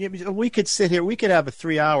 Yeah. I mean, we could sit here. We could have a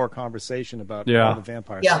 3-hour conversation about all the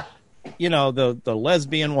vampires. Yeah. The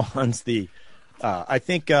lesbian ones, I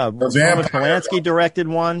think Roman Polanski directed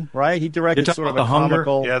one, right? He directed sort of a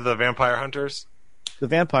comical. Yeah, the Vampire Hunters. The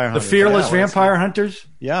Vampire Hunters. The Fearless Vampire Hunters?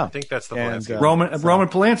 Yeah. I think that's the Polanski. Roman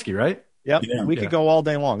Polanski, right? Yep. We could go all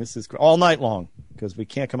day long. This is all night long because we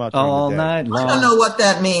can't come out during all the day. night long. I don't know what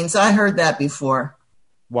that means. I heard that before.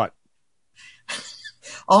 What?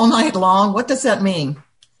 All night long? What does that mean?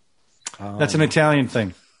 That's an Italian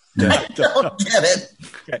thing. I don't get it.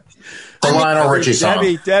 Okay. The Lionel Richie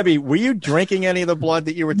song. Debbie, were you drinking any of the blood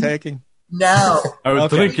that you were taking? No. I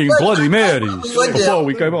was drinking Bloody Marys before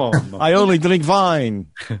we came on. I only drink wine.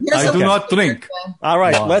 I do not drink. All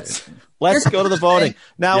right, wine. let's go to the voting.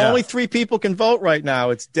 Now, only 3 people can vote right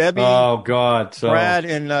now. It's Debbie, Brad,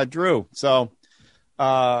 and Drew. So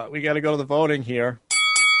we got to go to the voting here.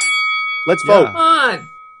 Let's vote. Come on.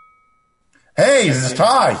 Hey, this is a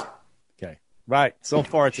tie. Okay. Right. So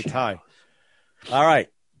far, it's a tie. All right.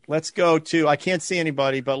 Let's go to, I can't see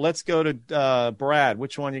anybody, but let's go to Brad.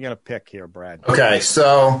 Which one are you going to pick here, Brad? Okay,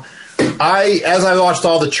 so as I watched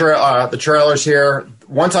all the trailers here,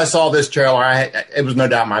 once I saw this trailer, it was no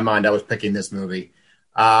doubt in my mind I was picking this movie.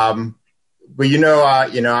 But I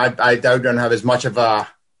don't have as much of an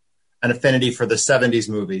affinity for the 70s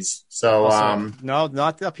movies. So no,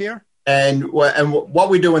 not up here. And what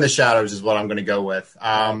we do in the shadows is what I'm going to go with.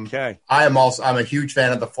 Okay. I'm a huge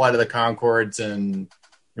fan of the Flight of the Conchords and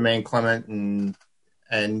Jermaine Clement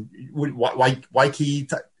and Waikiki.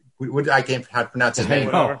 I can't how to pronounce his name.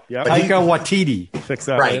 Taika Waititi. Fix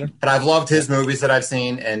that right. later. But I've loved his movies that I've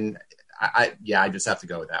seen, and I just have to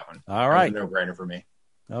go with that one. All right. No brainer for me.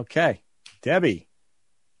 Okay, Debbie.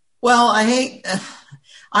 Well,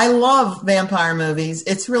 I love vampire movies.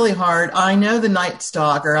 It's really hard. I know The Night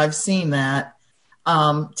Stalker. I've seen that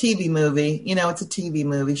TV movie. It's a TV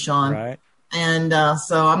movie, Sean. Right. And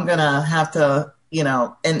so I'm going to have to,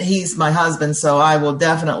 and he's my husband, so I will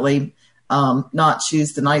definitely not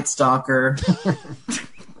choose The Night Stalker.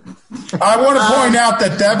 I want to point out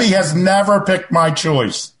that Debbie has never picked my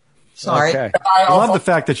choice. Sorry. Okay. I love the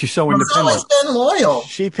fact that she's so independent. I've always been loyal.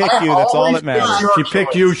 She picked you. That's all that matters. She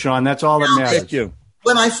picked you, Sean. That's all that matters. Picked you.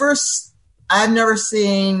 When I've never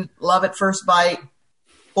seen Love at First Bite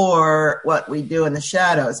or What We Do in the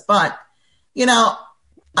Shadows, but I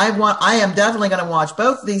am definitely going to watch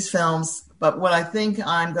both of these films. But what I think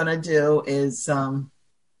I'm going to do is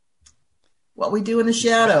What We Do in the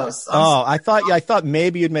Shadows. I thought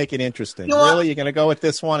maybe you'd make it interesting. Really, you're going to go with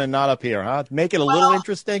this one and not up here, huh? Make it a little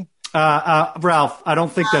interesting. Ralph, I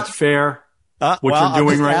don't think that's fair. What you're doing I'm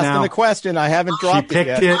just right asking now. the question. I haven't dropped it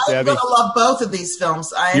yet. I'm going to love both of these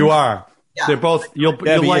films. You are. Yeah. They're both. You'll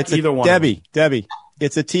like either one. Debbie,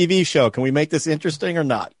 it's a TV show. Can we make this interesting or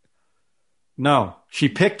not? No, she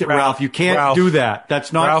picked it, Ralph. You can't do that.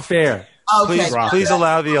 That's not fair. Okay. Please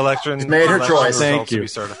allow the election. Made her choice. Thank you. To be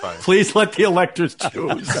certified. Please let the electors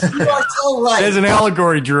choose. You are so right. There's an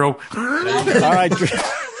allegory, Drew. All right, Drew.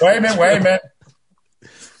 Wait a minute.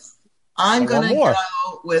 I'm going to go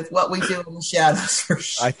with What We Do in the Shadows for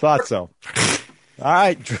sure. I thought so. All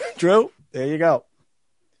right, Drew, there you go.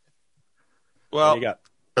 Well,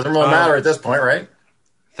 doesn't really matter at this point, right?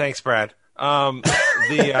 Thanks, Brad. I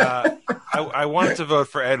wanted to vote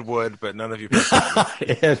for Ed Wood, but none of you picked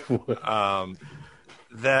Ed Wood.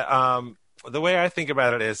 The way I think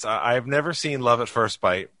about it is I've never seen Love at First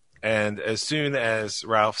Bite. And as soon as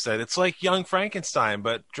Ralph said, it's like Young Frankenstein,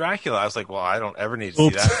 but Dracula, I was like, well, I don't ever need to see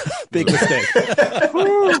that. Big mistake.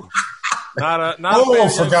 Forgot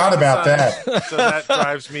about that. So that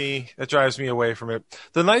drives me away from it.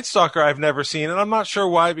 The Night Stalker I've never seen, and I'm not sure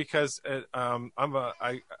why, because I'm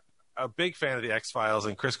a big fan of the X-Files,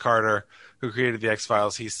 and Chris Carter, who created the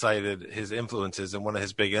X-Files, he cited his influences, and one of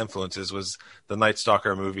his big influences was the Night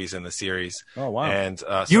Stalker movies in the series. Oh, wow. And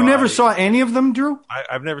you never saw any of them, Drew?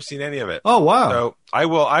 I've never seen any of it. Oh, wow. So I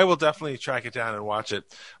will definitely track it down and watch it.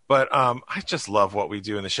 But I just love what we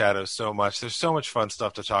do in the shadows so much. There's so much fun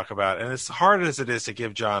stuff to talk about. And as hard as it is to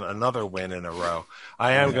give John another win in a row,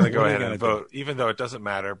 I am going to go ahead and vote, even though it doesn't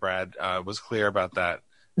matter. Brad was clear about that.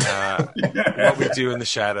 What we do in the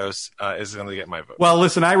shadows is going to get my vote. Well,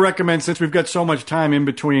 listen, I recommend, since we've got so much time in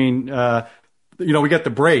between, we get the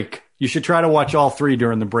break. You should try to watch all three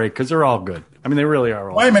during the break because they're all good. I mean, they really are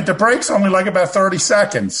all Wait a minute, the break's only like about 30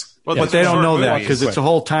 seconds. Well, but they don't know that because it's a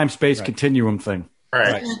whole time-space continuum thing.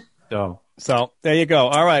 Right. So there you go.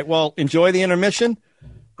 All right. Well, enjoy the intermission.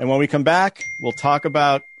 And when we come back, we'll talk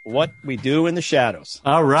about what we do in the shadows.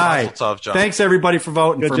 All right. Tough job. Thanks, everybody, for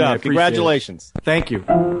voting Good for job. me. Congratulations. Thank you.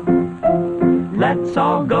 Let's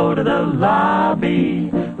all go to the lobby.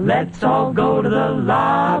 Let's all go to the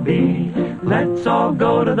lobby. Let's all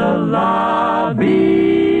go to the lobby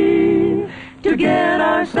to get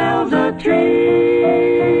ourselves a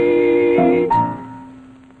treat.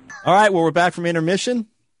 All right. Well, we're back from intermission.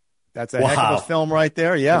 That's a heck of a film right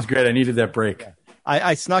there. Yeah. That's great. I needed that break.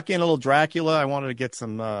 I snuck in a little Dracula. I wanted to get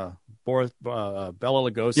some Boris Bela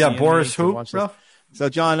Lugosi. Yeah, Boris who? So,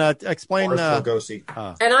 John, explain. Boris Lugosi.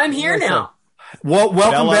 And I'm here now. Well,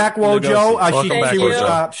 welcome back,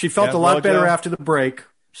 Wojo. She felt a lot Wojo. better after the break.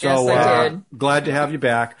 So Yes, I did. Glad to have you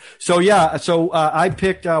back. So I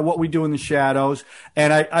picked What We Do in the Shadows,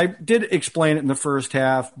 and I did explain it in the first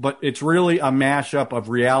half, but it's really a mashup of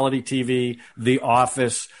reality TV, The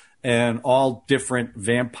Office, and all different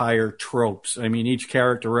vampire tropes. I mean, each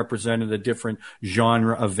character represented a different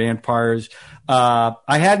genre of vampires. I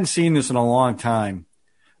hadn't seen this in a long time,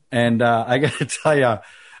 and I got to tell you,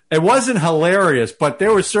 it wasn't hilarious, but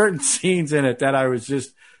there were certain scenes in it that I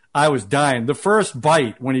was dying. The first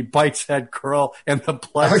bite, when he bites that girl and the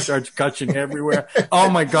blood starts gushing everywhere. Oh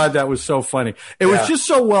my God, that was so funny. It was just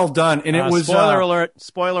so well done. And it was spoiler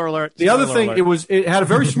alert. The other thing, it had a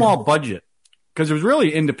very small budget because it was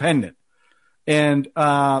really independent. And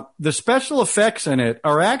the special effects in it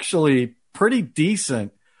are actually pretty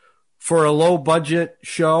decent for a low budget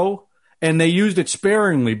show. And they used it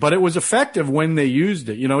sparingly, but it was effective when they used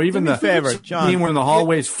it. Even the scene where in the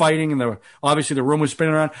hallways fighting and obviously the room was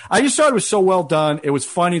spinning around. I just thought it was so well done. It was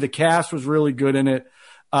funny. The cast was really good in it.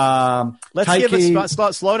 Slow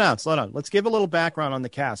down. Let's give a little background on the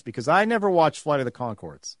cast because I never watched Flight of the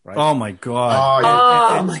Conchords. Right? Oh my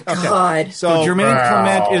God! My God! So Jermaine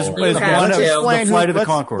Clement is one of the Flight of the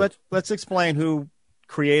Conchords. Let's explain who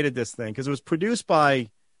created this thing because it was produced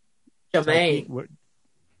by Jermaine.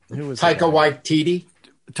 Who was Taika Waititi?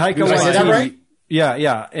 Taika Waititi. Is that right?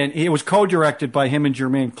 Yeah. And it was co-directed by him and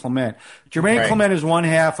Jermaine Clement. Jermaine Clement is one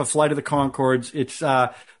half of Flight of the Conchords. It's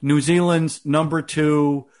New Zealand's number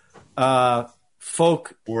 2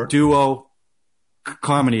 folk duo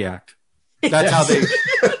comedy act. That's how they.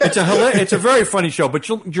 It's a very funny show. But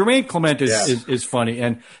Jermaine Clement is funny,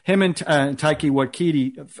 and him and Taika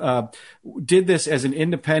Waititi did this as an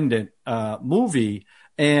independent movie,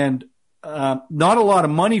 and not a lot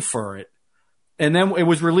of money for it. And then it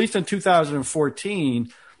was released in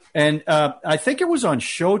 2014. And I think it was on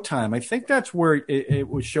Showtime. I think that's where it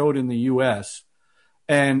was showed in the U.S.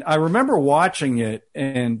 And I remember watching it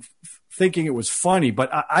and thinking it was funny,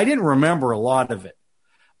 but I didn't remember a lot of it.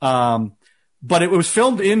 But it was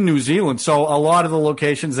filmed in New Zealand. So a lot of the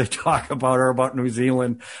locations they talk about are about New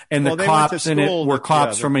Zealand. And the cops in it were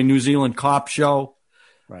cops from a New Zealand cop show.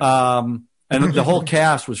 Right. And the whole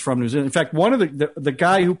cast was from New Zealand. In fact, one of the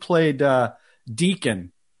guy who played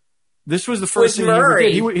Deacon, this was the first thing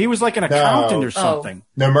Murray. he was like an accountant or something.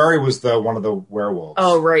 No, Murray was one of the werewolves.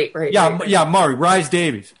 Oh, right. Yeah, Murray, Rhys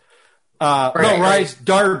Davies. Rhys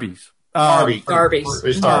Darby's. Darby's.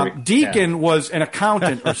 Deacon was an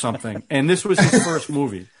accountant or something, and this was his first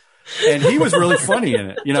movie. And he was really funny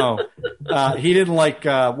in it. He didn't like,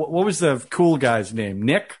 what was the cool guy's name?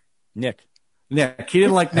 Nick. He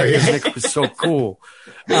didn't like Nick because Nick was so cool.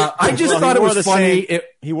 I just thought it was funny.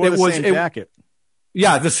 He wore the same jacket.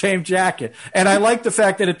 Yeah, the same jacket. And I like the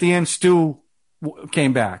fact that at the end, Stu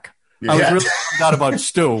came back. I was really thought about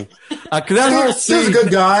Stu. That whole Stu's a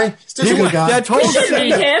good guy. Stu's a good guy. That whole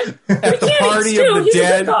scene at the party of the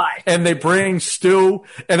dead, and they bring Stu,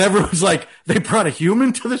 and everyone's like, they brought a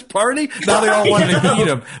human to this party? Now they all want to eat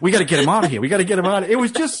him. We got to get him out of here. We got to get him out of here.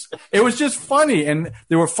 It was just funny, and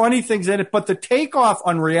there were funny things in it, but the takeoff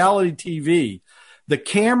on reality TV, the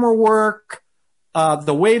camera work,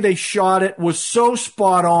 the way they shot it was so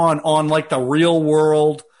spot on like the Real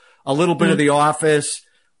World, a little bit of The Office.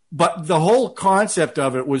 But the whole concept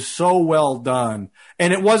of it was so well done,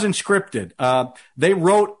 and it wasn't scripted. They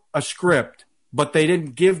wrote a script, but they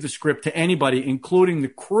didn't give the script to anybody, including the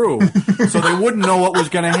crew, so they wouldn't know what was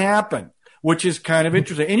going to happen, which is kind of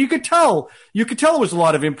interesting. And you could tell it was a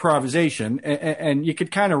lot of improvisation, and you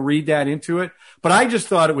could kind of read that into it. But I just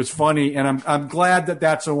thought it was funny, and I'm glad that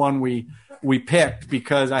that's the one we picked,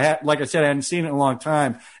 because like I said, I hadn't seen it in a long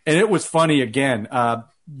time, and it was funny again.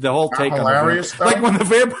 The whole take hilarious, on it. Like when the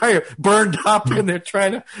vampire burned up and they're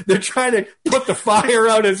trying to put the fire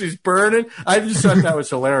out as he's burning. I just thought that was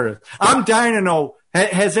hilarious. I'm dying to know,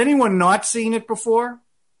 has anyone not seen it before?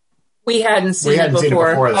 We hadn't seen it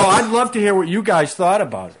before. Oh, I'd love to hear what you guys thought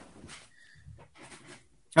about it.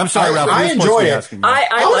 I'm sorry, Ralph. I enjoy it.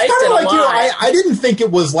 I liked it a lot. You. I didn't think it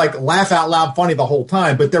was like laugh out loud funny the whole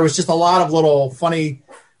time, but there was just a lot of little funny,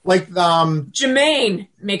 like Jermaine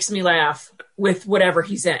makes me laugh with whatever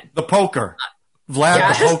he's in. The poker.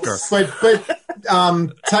 Vlad the poker. But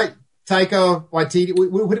Taika Waititi,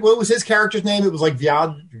 what was his character's name? It was like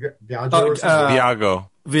Viago or something. Viago.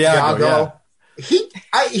 Yeah.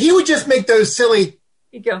 He would just make those silly.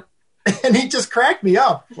 You go. And he just cracked me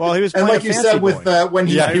up. Well, he was and like you said with when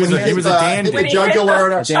he was a dandy. The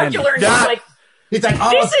jugular. He's like,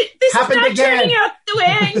 this happened is not again. turning out the way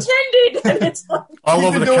I intended. And it's like, all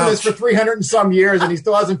over the couch. He's been doing this for 300 and some years, and he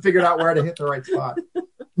still hasn't figured out where to hit the right spot.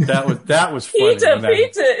 That was funny. Peter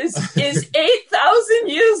is 8,000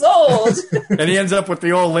 years old. And he ends up with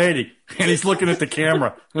the old lady, and he's looking at the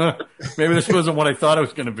camera. Maybe this wasn't what I thought it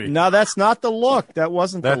was going to be. No, that's not the look. That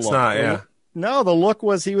wasn't the look. That's not, yeah. No, the look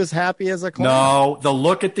was he was happy as a clown. No, the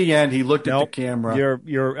look at the end, he looked at the camera.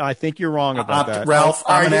 I think you're wrong about that. Ralph,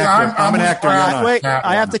 I'm an actor. Wait,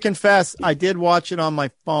 I have to confess, I did watch it on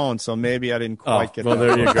my phone, so maybe I didn't quite get it. Well,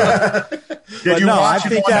 there you go. Did you watch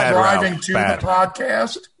it while driving to the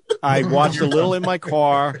podcast? I watched a little in my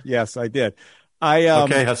car. Yes, I did.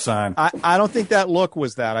 Okay, Hassan. I don't think that look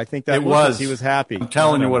was that. I think that was he was happy. I'm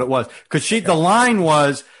telling you what it was. Because the line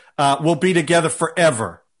was, we'll be together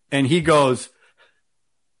forever. And he goes,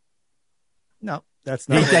 no, that's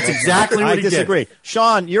not. That's exactly what he did. I disagree.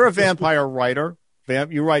 Sean, you're a vampire writer.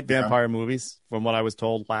 You write vampire movies, from what I was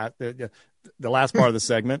told the last part of the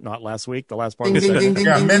segment, not last week, the last part of the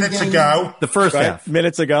segment. Minutes ago. The first half.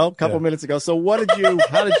 Minutes ago, a couple minutes ago. So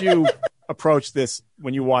how did you approach this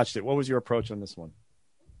when you watched it? What was your approach on this one?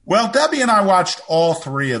 Well, Debbie and I watched all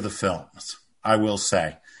three of the films, I will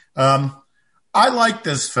say. I liked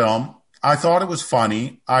this film. I thought it was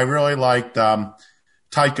funny. I really liked Taika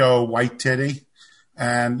Waititi.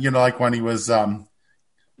 And, like when he was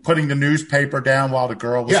putting the newspaper down while the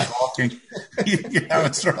girl was talking.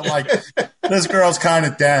 It's sort of like, this girl's kind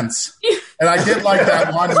of dense. And I did like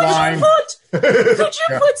that one line. Could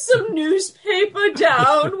you put some newspaper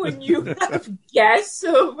down when you have guests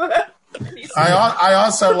over? I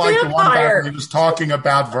also like the one where he was talking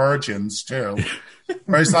about virgins, too.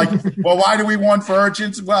 Where it's like, well, why do we want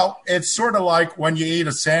virgins? Well, it's sort of like when you eat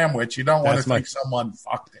a sandwich, you don't want to think someone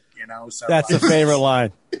fucked it, So that's a favorite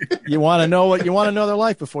line. You want to know their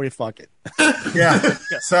life before you fuck it. Yeah.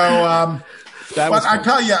 So, but I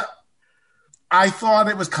tell you, I thought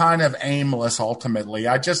it was kind of aimless. Ultimately,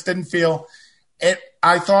 I just didn't feel it.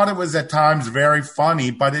 I thought it was at times very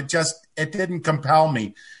funny, but it didn't compel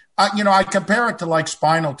me. I compare it to like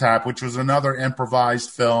Spinal Tap, which was another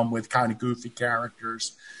improvised film with kind of goofy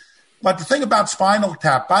characters. But the thing about Spinal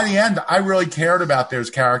Tap, by the end, I really cared about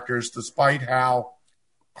those characters, despite how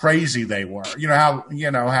crazy they were. How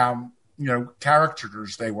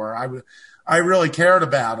caricatures they were. I really cared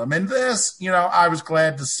about them. And this, I was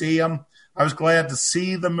glad to see them. I was glad to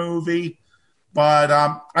see the movie, but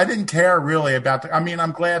I didn't care really about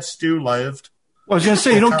I'm glad Stu lived. I was going to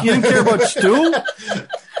say, you didn't care about Stu?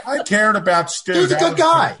 I cared about Stu. He was a good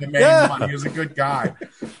guy. The main one. He was a good guy.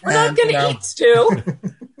 We're not going to eat Stu.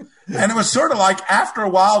 And it was sort of like after a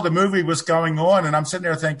while, the movie was going on, and I'm sitting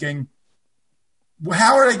there thinking,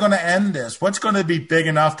 how are they going to end this? What's going to be big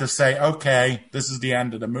enough to say, okay, this is the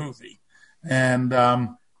end of the movie? And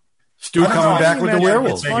Stu coming back with the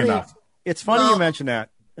werewolf. It's funny you mention that.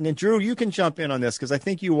 And then, Drew, you can jump in on this because I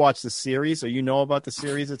think you watched the series or you know about the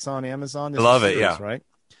series that's on Amazon. I love it, yeah. Right?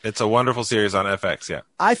 It's a wonderful series on FX. Yeah,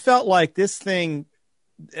 I felt like this thing,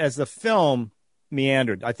 as the film,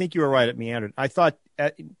 meandered. I think you were right. It meandered. I thought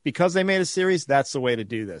because they made a series, that's the way to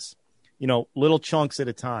do this. Little chunks at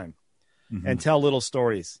a time, and tell little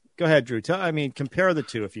stories. Go ahead, Drew. Compare the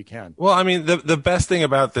two if you can. Well, I mean, the best thing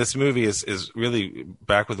about this movie is really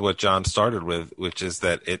back with what John started with, which is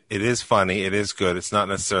that it is funny, it is good. It's not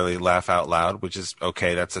necessarily laugh out loud, which is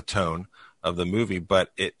okay. That's a tone of the movie,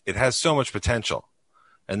 but it has so much potential.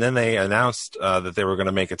 And then they announced that they were going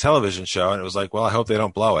to make a television show, and it was like, well, I hope they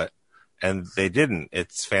don't blow it. And they didn't.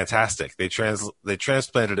 It's fantastic. They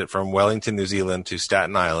transplanted it from Wellington, New Zealand to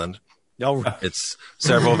Staten Island. Oh, it's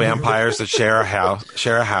several vampires that share a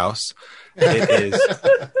house.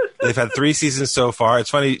 They've had 3 seasons so far.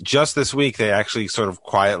 It's funny. Just this week, they actually sort of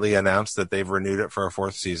quietly announced that they've renewed it for a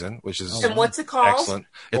 4th season, which is and what's it called? Excellent.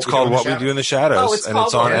 It's called What We Do in the Shadows, Oh, it's and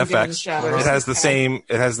it's called on What We Do in the FX. Shadows.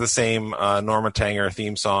 It has the same Norma Tanger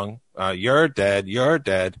theme song. You're dead. You're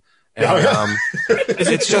dead. And,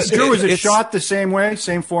 it's just Drew. Is it shot the same way,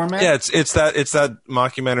 same format? Yeah, it's that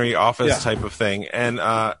mockumentary Office type of thing, and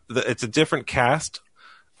it's a different cast.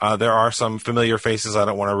 There are some familiar faces. I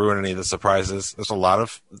don't want to ruin any of the surprises. There's a lot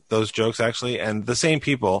of those jokes actually, and the same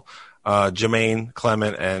people, Jermaine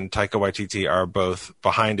Clement and Taika Waititi, are both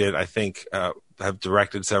behind it. I think have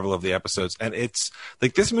directed several of the episodes, and it's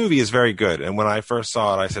like this movie is very good. And when I first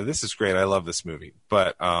saw it, I said, "This is great. I love this movie."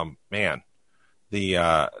 But man.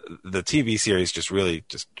 The TV series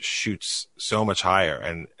just shoots so much higher,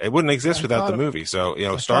 and it wouldn't exist without the movie. So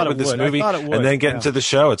start with this movie and then get into the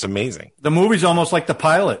show. It's amazing. The movie's almost like the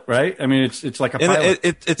pilot, right? I mean, it's like a pilot.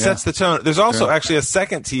 It sets the tone. There's also actually a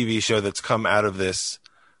second TV show that's come out of this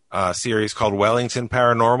series called Wellington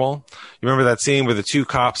Paranormal. You remember that scene where the 2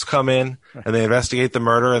 cops come in and they investigate the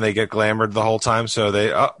murder and they get glamored the whole time? So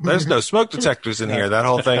there's no smoke detectors in here, that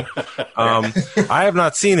whole thing. I have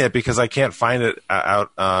not seen it because I can't find it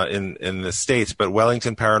out in the States, but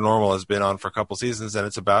Wellington Paranormal has been on for a couple seasons, and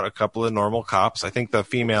it's about a couple of normal cops. I think the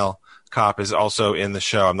female cop is also in the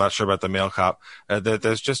show. I'm not sure about the male cop.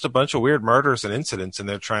 There's just a bunch of weird murders and incidents, and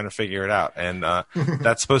they're trying to figure it out. And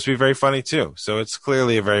that's supposed to be very funny too. So it's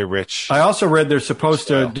clearly a very rich. I also read they're supposed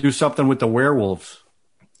to do something with the werewolves.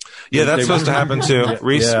 Yeah, that's supposed to happen too.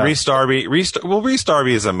 Rhys Darby. Rhys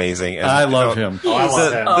Darby is amazing. And, I love him. I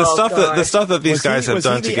love him. The stuff that these guys have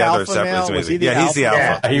done together is amazing. He's the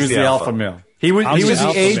alpha. He was the alpha male. He was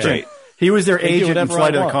the agent. He was their agent in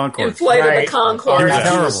Flight of the Conchords. In Flight of the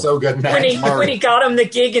Conchords. He was so good. When he got him the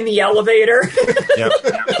gig in the elevator. Yep,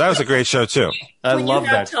 that was a great show too. I love that. When you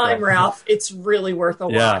have time, Ralph, it's really worth a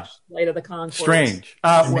watch. Flight of the Conchords. Strange.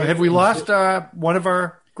 Have we lost one of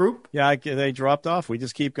our group? Yeah, they dropped off. We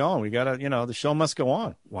just keep going. We got to, the show must go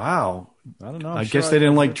on. Wow. I don't know. I guess they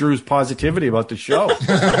didn't like Drew's positivity about the show. It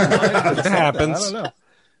happens. I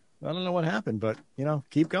don't know what happened, but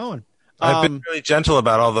keep going. I've been really gentle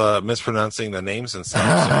about all the mispronouncing the names and stuff.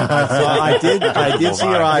 So I did see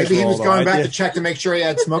your eyes. Maybe he was going back to check to make sure he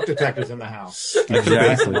had smoke detectors in the house.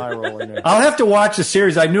 Exactly. I'll have to watch the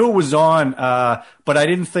series. I knew it was on, but I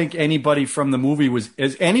didn't think anybody from the movie was.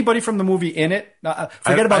 Is anybody from the movie in it?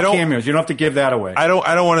 Forget about cameos. You don't have to give that away. I don't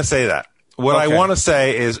want to say that. What I want to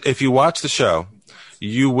say is, if you watch the show,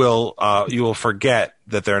 you will forget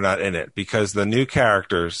that they're not in it, because the new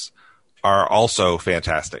characters are also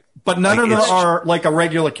fantastic. But none of them are like a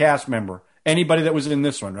regular cast member. Anybody that was in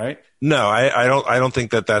this one, right? No, I don't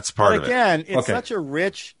think that's part of it. Again, it's such a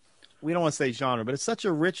rich. We don't want to say genre, but it's such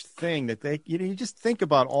a rich thing that you just think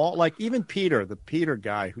about all, like even Peter, the Peter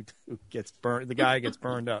guy who gets burned, the guy who gets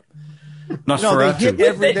burned up. Nosferatu.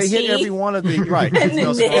 They hit every one of the right. And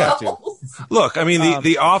the nails. Look, I mean,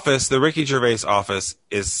 the Office, the Ricky Gervais Office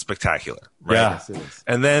is spectacular, right? Yeah. Yes, it is.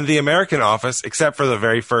 And then the American Office, except for the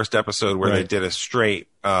very first episode where they did a straight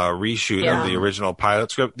reshoot of the original pilot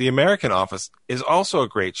script, the American Office is also a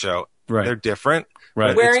great show. Right. They're different.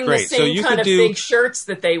 Right. Wearing the great. same kind of big shirts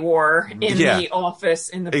that they wore in the Office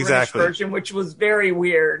in the British version, which was very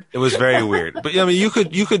weird. It was very weird. But I mean, you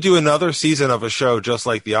could do another season of a show just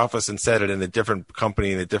like The Office and set it in a different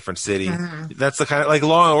company in a different city. Mm-hmm. That's the kind of, like,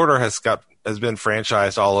 Law and Order has been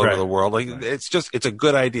franchised all over the world. Like, it's a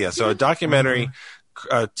good idea. So a documentary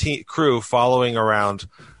crew following around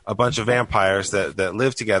a bunch of vampires that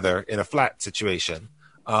live together in a flat situation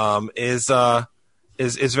is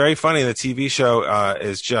very funny. The TV show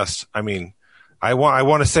is just, I mean, I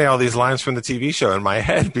want to say all these lines from the TV show in my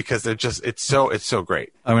head because it's so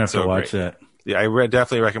great. I'm gonna have to watch that. Yeah, I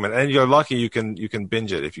definitely recommend it. And you're lucky you can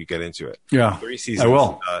binge it if you get into it. Yeah, 3 seasons. I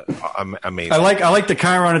will. Amazing. I like the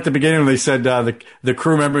Chiron at the beginning when they said the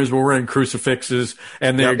crew members were wearing crucifixes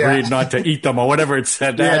and they agreed not to eat them or whatever it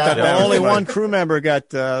said. Only one crew member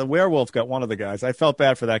got werewolf got one of the guys. I felt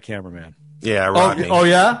bad for that cameraman. Yeah, Rodney. Oh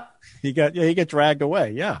yeah. He got dragged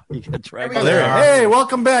away. Yeah, he got dragged away. Hey,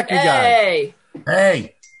 welcome back, you guys.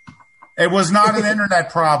 Hey, it was not an internet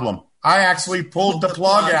problem. I actually pulled the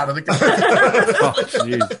plug out of the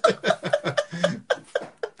computer.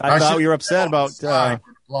 I thought you were upset about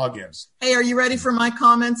plugins. Hey, are you ready for my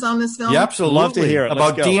comments on this film? Yeah, absolutely. Love to hear it.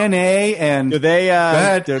 About DNA and do they?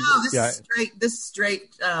 This is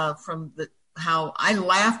straight from how I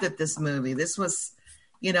laughed at this movie. This was,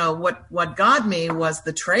 what got me was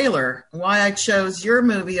the trailer. Why I chose your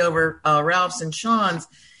movie over Ralph's and Sean's.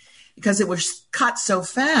 Because it was cut so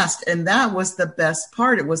fast, and that was the best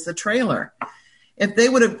part. It was the trailer. If they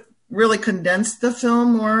would have really condensed the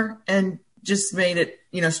film more and just made it,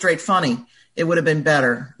 straight funny, it would have been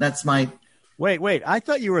better. That's my... Wait. I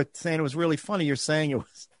thought you were saying it was really funny. You're saying it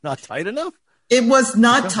was not tight enough? It was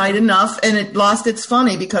not tight enough, and it lost its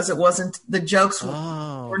funny because it wasn't... The jokes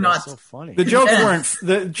were not so funny. The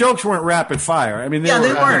jokes weren't rapid fire. I mean, they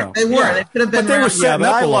weren't. They weren't. It could have been. But they were setting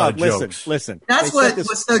up a lot of jokes. Listen. That's what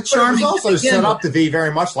was so charming. It was also set up to be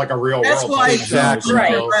very much like a real That's world. Why exactly.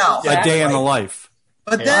 A day in the life.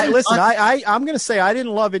 But then, I'm going to say I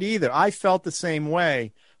didn't love it either. I felt the same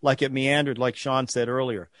way, like it meandered, like Sean said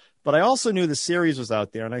earlier. But I also knew the series was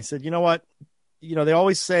out there, and I said, you know what? They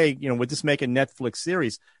always say, would this make a Netflix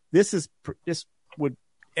series? This would,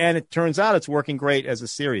 and it turns out it's working great as a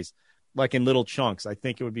series, like in little chunks. I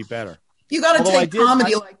think it would be better. You got to take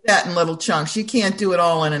comedy like that in little chunks. You can't do it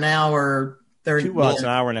all in an hour, 30 minutes. An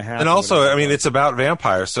hour and a half. And also, I mean, it's about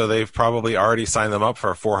vampires, so they've probably already signed them up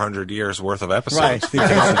for 400 years worth of episodes.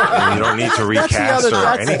 Right. You don't need to recast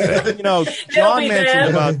or anything. John mentioned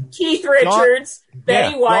about Keith Richards,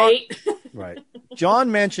 Betty White. Right.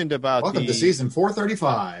 John mentioned about welcome to season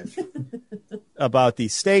 435 about the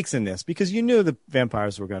stakes in this because you knew the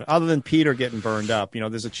vampires were going to, other than Peter getting burned up,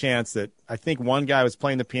 there's a chance that I think one guy was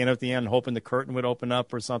playing the piano at the end, hoping the curtain would open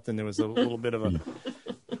up or something. There was a little bit of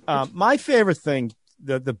a, my favorite thing,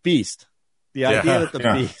 the beast, the idea that the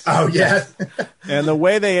beast. Oh yeah. And the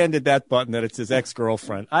way they ended that button, that it's his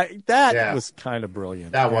ex-girlfriend. That was kind of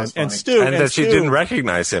brilliant. That was funny. And that she didn't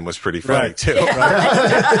recognize him was pretty funny too.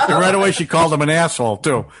 Right. And right away she called him an asshole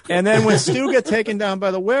too. And then when Stu got taken down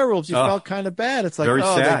by the werewolves, you felt kind of bad. It's like,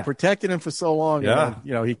 sad. They protected him for so long. Yeah.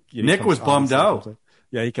 And then, Nick was bummed out.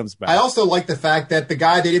 Yeah, he comes back. I also like the fact that the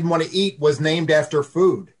guy they didn't want to eat was named after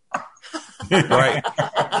food. Right.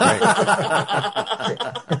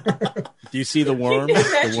 Do you see the worms?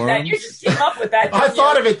 The worms? You just came up with that. I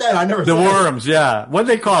thought of it then. I never. The worms, yeah. What do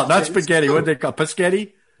they call it? Not spaghetti. What do they call it?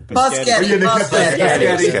 Paschetti? Paschetti.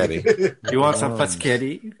 You want some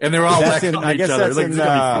paschetti? And they're all back on each other. It's gonna be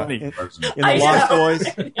funny. In the Lost Boys.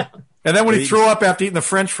 And then when he threw up after eating the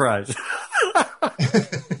French fries.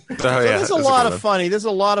 There's a lot of funny. There's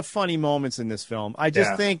a lot of funny moments in this film. I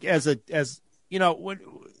just think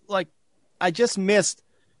I just missed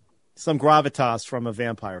some gravitas from a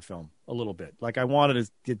vampire film a little bit. Like I wanted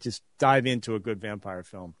to just dive into a good vampire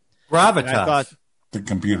film. Gravitas. I thought the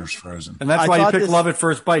computer's frozen. And that's why you picked Love at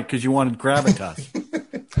First Bite, because you wanted gravitas.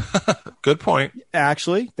 Good point.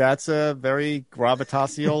 Actually, that's a very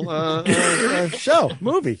gravitasial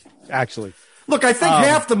movie, actually. Look, I think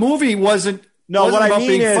half the movie wasn't about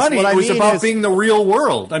being funny. It was about being the real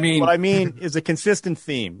world. I mean, what I mean is a consistent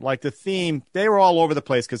theme. Like the theme, they were all over the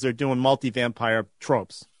place because they're doing multi-vampire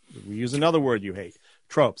tropes. We use another word you hate,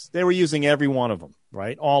 tropes. They were using every one of them,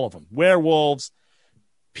 right? All of them. Werewolves,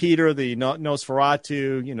 Peter, the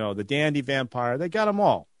Nosferatu, the dandy vampire. They got them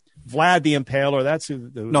all. Vlad the Impaler. That's who.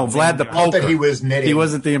 Vlad the Poker. That he was knitting. He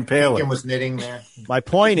wasn't the Impaler. He was knitting there. My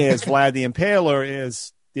point is, Vlad the Impaler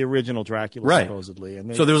is the original Dracula, supposedly.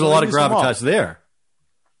 And so there was a lot of gravitas there.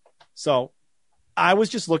 So I was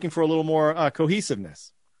just looking for a little more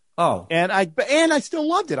cohesiveness. Oh, and I still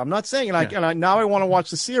loved it. I'm not saying, and now I want to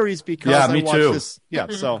watch the series because I watched this. Yeah,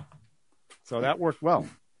 so that worked well.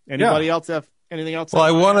 Anybody else have anything else? Well,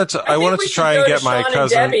 I wanted to try and get my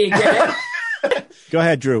cousin. Go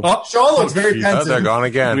ahead, Drew. Oh, Sean looks very pensive. They're gone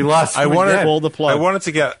again. We lost. Pull the plug. I wanted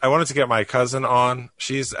to get my cousin on.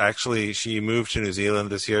 She moved to New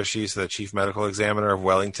Zealand this year. She's the chief medical examiner of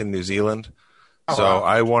Wellington, New Zealand. So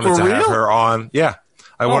I wanted to have her on. Yeah.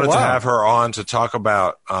 I wanted to have her on to talk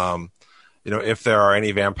about, if there are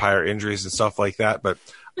any vampire injuries and stuff like that. But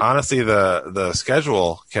honestly, the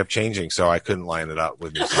schedule kept changing, so I couldn't line it up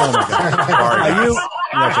with you. Oh my God.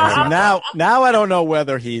 Now I don't know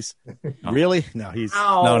whether he's really. No, he's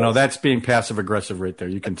no. That's being passive aggressive right there.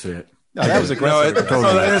 You can see it. No, that was aggressive.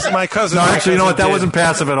 It's my cousin. No, actually, you know what? That wasn't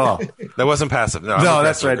passive at all. That wasn't passive. No,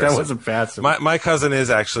 that's right. That wasn't passive. My cousin is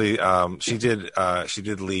actually. She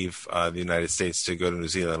did leave the United States to go to New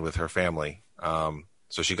Zealand with her family.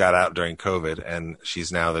 So she got out during COVID, and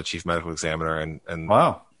she's now the chief medical examiner. And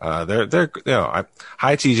wow. They're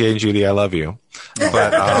hi TJ and Judy, I love you,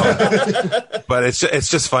 but it's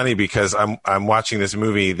just funny because I'm watching this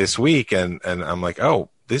movie this week and I'm like, oh,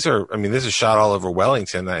 this is shot all over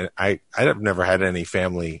Wellington. I've never had any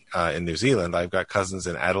family in New Zealand. I've got cousins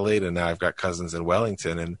in Adelaide and now I've got cousins in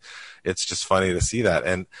Wellington, and it's just funny to see that.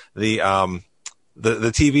 And the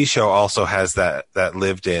TV show also has that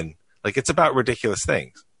lived in, like, it's about ridiculous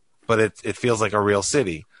things, but it feels like a real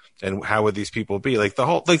city. And how would these people be? Like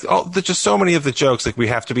just so many of the jokes, like we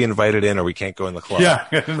have to be invited in or we can't go in the club. Yeah.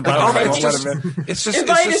 It's just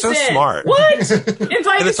so smart. What?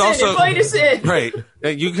 Invite us in. Right.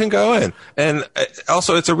 You can go in. And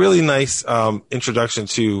also it's a really nice introduction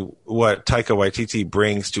to what Taika Waititi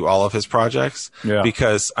brings to all of his projects. Yeah.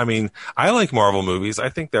 Because, I like Marvel movies. I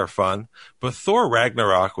think they're fun. But Thor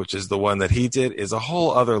Ragnarok, which is the one that he did, is a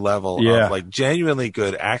whole other level of like genuinely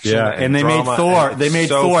good action. Yeah. And they made Thor. They made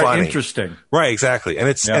Thor funny. Interesting. Right. Exactly. And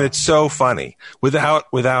it's so funny without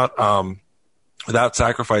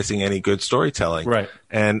sacrificing any good storytelling. Right.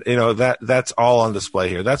 And that's all on display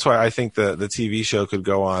here. That's why I think the TV show could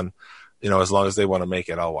go on, as long as they want to make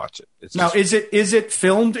it, I'll watch it. Is it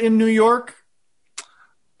filmed in New York?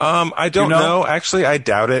 I don't know. Actually, I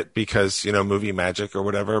doubt it because, movie magic or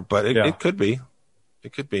whatever, but it could be.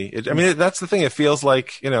 It could be. That's the thing. It feels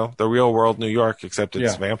like, the real world New York, except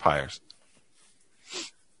it's vampires.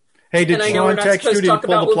 Hey, did Sean text you to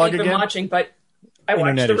pull the plug again? Watching, but I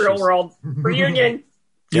watched the Real World reunion.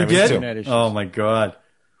 You did? Oh my God.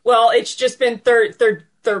 Well, it's just been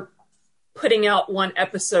they're putting out one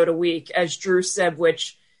episode a week, as Drew said,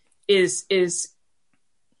 which is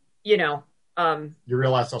you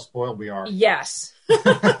realize how spoiled we are. Yes.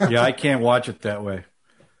 Yeah, I can't watch it that way.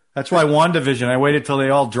 That's why WandaVision, I waited till they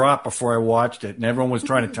all dropped before I watched it, and everyone was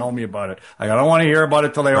trying to tell me about it. I don't want to hear about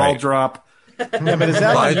it till they all drop. Yeah, but is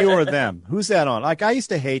that on you or them? Who's that on? Like, I used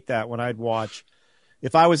to hate that when I'd watch,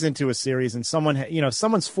 if I was into a series and someone,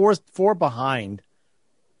 someone's four behind.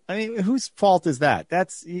 I mean, whose fault is that?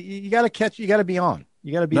 That's you got to catch. You got to be on.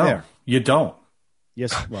 You got to be there. You don't.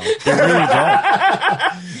 Yes, well, you really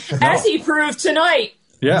don't. As he proved tonight.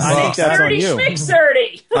 Yeah, I think that's on you.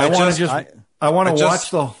 6:30. I want to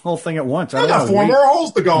watch the whole thing at once. I got 4 more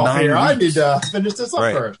holes to go here. I need to finish this up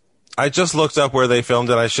first. I just looked up where they filmed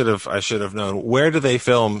it. I should have known. Where do they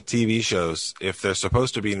film TV shows if they're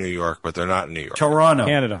supposed to be New York, but they're not in New York? Toronto,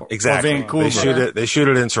 Canada, exactly. Or Vancouver. They shoot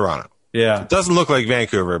it in Toronto. Yeah, it doesn't look like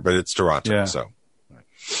Vancouver, but it's Toronto. Yeah. So,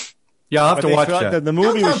 yeah, I'll have to watch that. The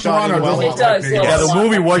movie was shot in Wellington. It does. The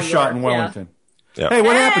movie was shot in Wellington. Yeah. Hey,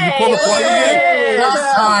 what happened? You pulled the plug again?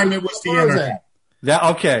 That time it was the internet.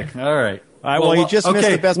 Okay, all right. All right, well, you just missed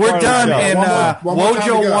the best part We're done, of the show. and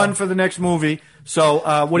Wojo won for the next movie. So,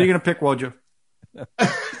 what are you going to pick, Wojo?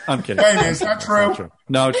 I'm kidding. Wait, is that true?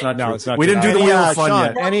 No, it's not. No, it's not. We didn't do the Wheel of Fun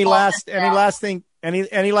Sean, yet. Any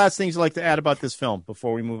last things you'd like to add about this film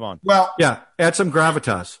before we move on? Well, yeah, add some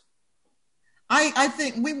gravitas. I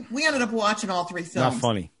think we ended up watching all 3 films. Not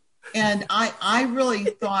funny. And I really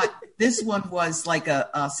thought this one was like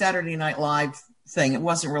a Saturday Night Live thing. It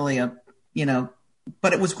wasn't really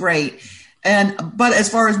but it was great. But as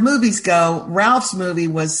far as movies go, Ralph's movie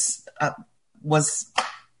was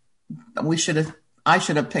I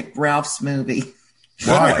should have picked Ralph's movie.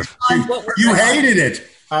 Why? You hated it.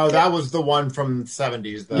 Oh, that was the one from the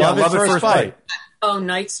 70s. Love at First Bite. Oh,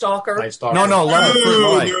 Night Stalker. No, Love at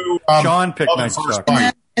First Bite. Sean picked Night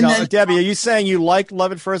Stalker. No, Debbie, are you saying you liked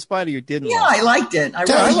Love at First Bite or you didn't? Yeah, I liked it. I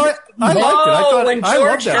liked it. When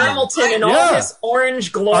George Hamilton in all his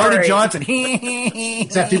orange glory. Artie Johnson.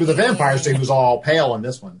 Except he was a vampire, so he was all pale in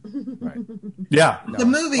this one. Right. Yeah. The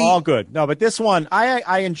movie. All good. No, but this one,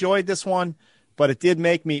 I enjoyed this one, but it did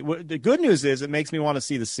make me, the good news is it makes me want to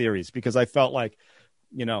see the series because I felt like,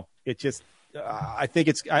 it just, I think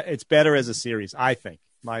it's better as a series, I think.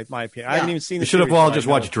 My opinion. Yeah. I haven't even seen the series. You should have all just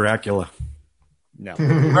watched Dracula. No.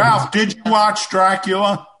 Ralph, did you watch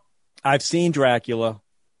Dracula? I've seen Dracula.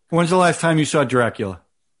 When's the last time you saw Dracula?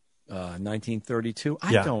 1932.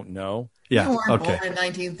 I don't know. Yeah. You weren't born in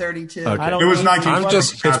 1932. Okay. It was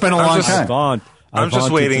 1932. It's been a long time. I'm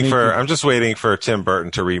just waiting for Tim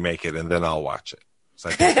Burton to remake it, and then I'll watch it. So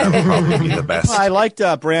I think that would probably be the best. I liked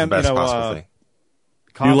Bram. Best possible thing.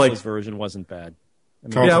 Coppola's version wasn't bad.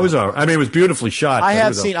 Yeah, it was all right. I mean, it was beautifully shot. I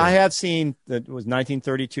have seen that was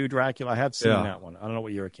 1932 Dracula. I have seen that one. I don't know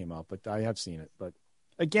what year it came out, but I have seen it. But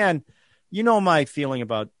again, you know my feeling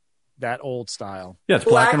about that old style. Yeah, it's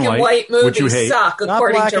black and white movies which you hate. suck, Not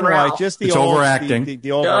according black to and Ralph. white, just the It's old, overacting.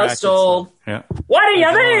 The overacting Just old. stuff. Yeah. What do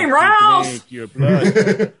you mean, Ralph? Drink your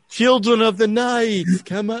blood. Children of the Night.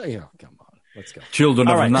 Come on. Yeah, come on. Let's go. Children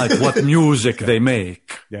of the Night. What music they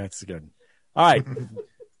make. That's good. All right.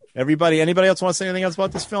 Anybody else want to say anything else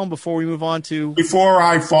about this film before we move on to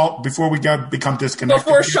before we become disconnected?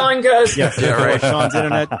 Before Sean goes. Yeah, right. Sean's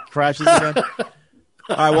internet crashes again.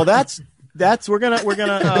 All right. Well, that's we're gonna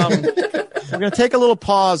take a little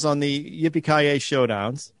pause on the Yippee-Ki-Yay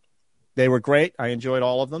showdowns. They were great. I enjoyed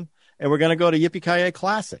all of them, and we're gonna go to Yippee-Ki-Yay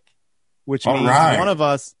Classic, which means one of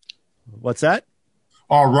us. What's that?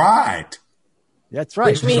 All right. That's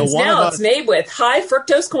right. Which means now it's made with high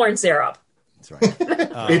fructose corn syrup. That's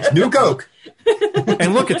right. It's New Coke.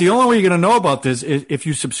 And look, the only way you're going to know about this is if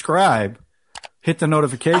you subscribe, hit the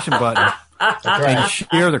notification button, and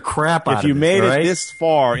share the crap out of it. If you made it this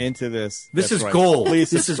far into this, this is gold.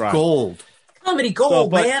 Please this is subscribe. gold. Comedy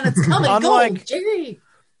gold, man. It's comedy gold. Jerry.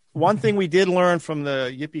 One thing we did learn from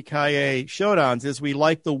the Yippee-Ki-Yay showdowns is we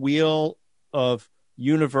like the wheel of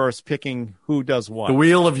universe picking who does what. The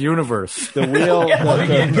wheel of universe. The wheel,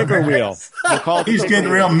 the picker wheel. He's getting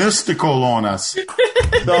real mystical on us.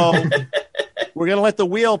 So we're going to let the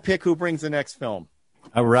wheel pick who brings the next film.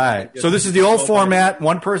 All right. So this is the old format.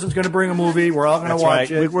 One person's going to bring a movie. We're all going to watch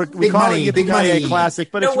it. We call it Yippee-Ki-Yay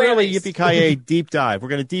Classic, but it's really Yippee-Ki-Yay Deep Dive. We're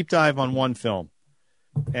going to deep dive on one film.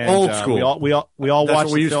 And, old school. We all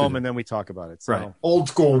watch the film and then we talk about it. So. Right. Old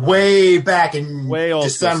school, way back in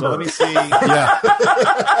December. So let me see. Yeah.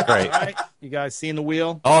 Great. All right. You guys seeing the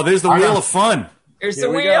wheel? Oh, there's the wheel of fun. Here's the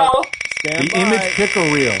wheel. The image picker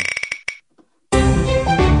wheel.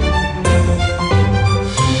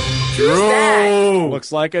 Drew.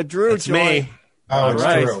 Looks like a Drew. It's me. Oh, it's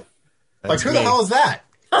Drew. Like, who the hell is that?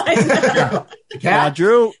 Now,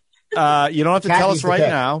 Drew, you don't have to tell us right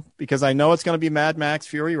now because I know it's going to be Mad Max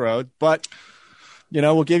Fury Road, but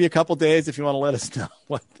we'll give you a couple days if you want to let us know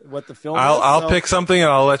what the film is. I'll pick something and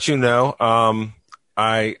I'll let you know.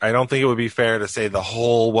 I don't think it would be fair to say the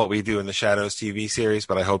whole What We Do in the Shadows TV series,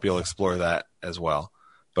 but I hope you'll explore that as well.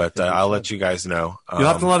 But I'll let you guys know. You'll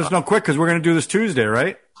have to let us know quick because we're going to do this Tuesday,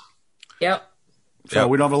 right? Yep. So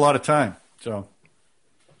we don't have a lot of time. So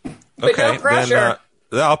okay, no pressure.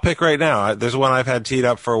 Then I'll pick right now. There's one I've had teed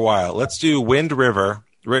up for a while. Let's do Wind River,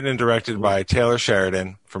 written and directed by Taylor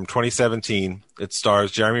Sheridan from 2017. It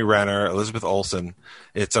stars Jeremy Renner, Elizabeth Olsen.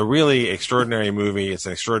 It's a really extraordinary movie. It's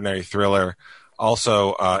an extraordinary thriller.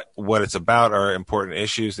 Also, what it's about are important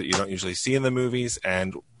issues that you don't usually see in the movies.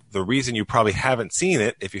 And the reason you probably haven't seen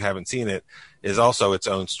it, if you haven't seen it, is also its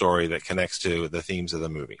own story that connects to the themes of the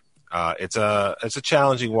movie. It's a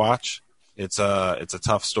challenging watch. It's a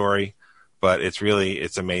tough story, but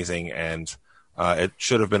it's amazing, and it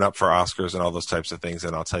should have been up for Oscars and all those types of things.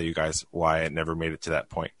 And I'll tell you guys why it never made it to that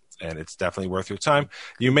point. And it's definitely worth your time.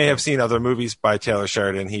 You may have seen other movies by Taylor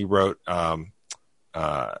Sheridan. He wrote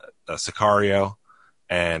Sicario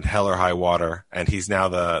and Hell or High Water, and he's now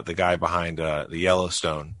the guy behind the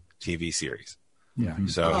Yellowstone TV series. Yeah.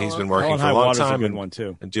 So he's been working for High a long Water's time a good one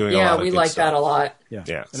too. and doing a lot of we good like stuff. that a lot.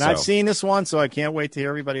 Yeah. And I've seen this one, so I can't wait to hear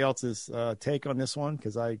everybody else's take on this one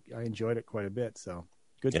because I enjoyed it quite a bit. So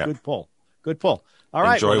good pull. Good pull. All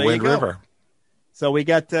right. Enjoy Wind River. So we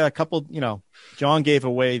got a couple, John gave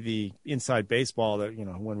away the inside baseball that,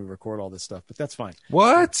 when we record all this stuff, but that's fine.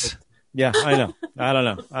 What? Yeah, I know. I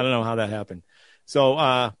don't know how that happened.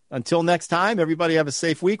 So until next time, everybody have a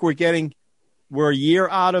safe week. We're a year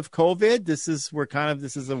out of COVID. This is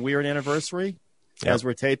a weird anniversary as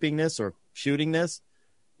we're taping this or shooting this.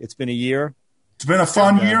 It's been a year. It's been a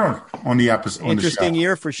fun year on the episode. Interesting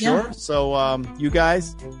year for sure. Yeah. So you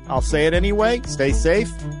guys, I'll say it anyway. Stay safe,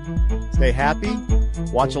 stay happy,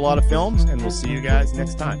 watch a lot of films, and we'll see you guys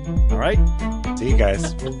next time. All right? See you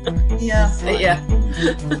guys. Yeah. See ya.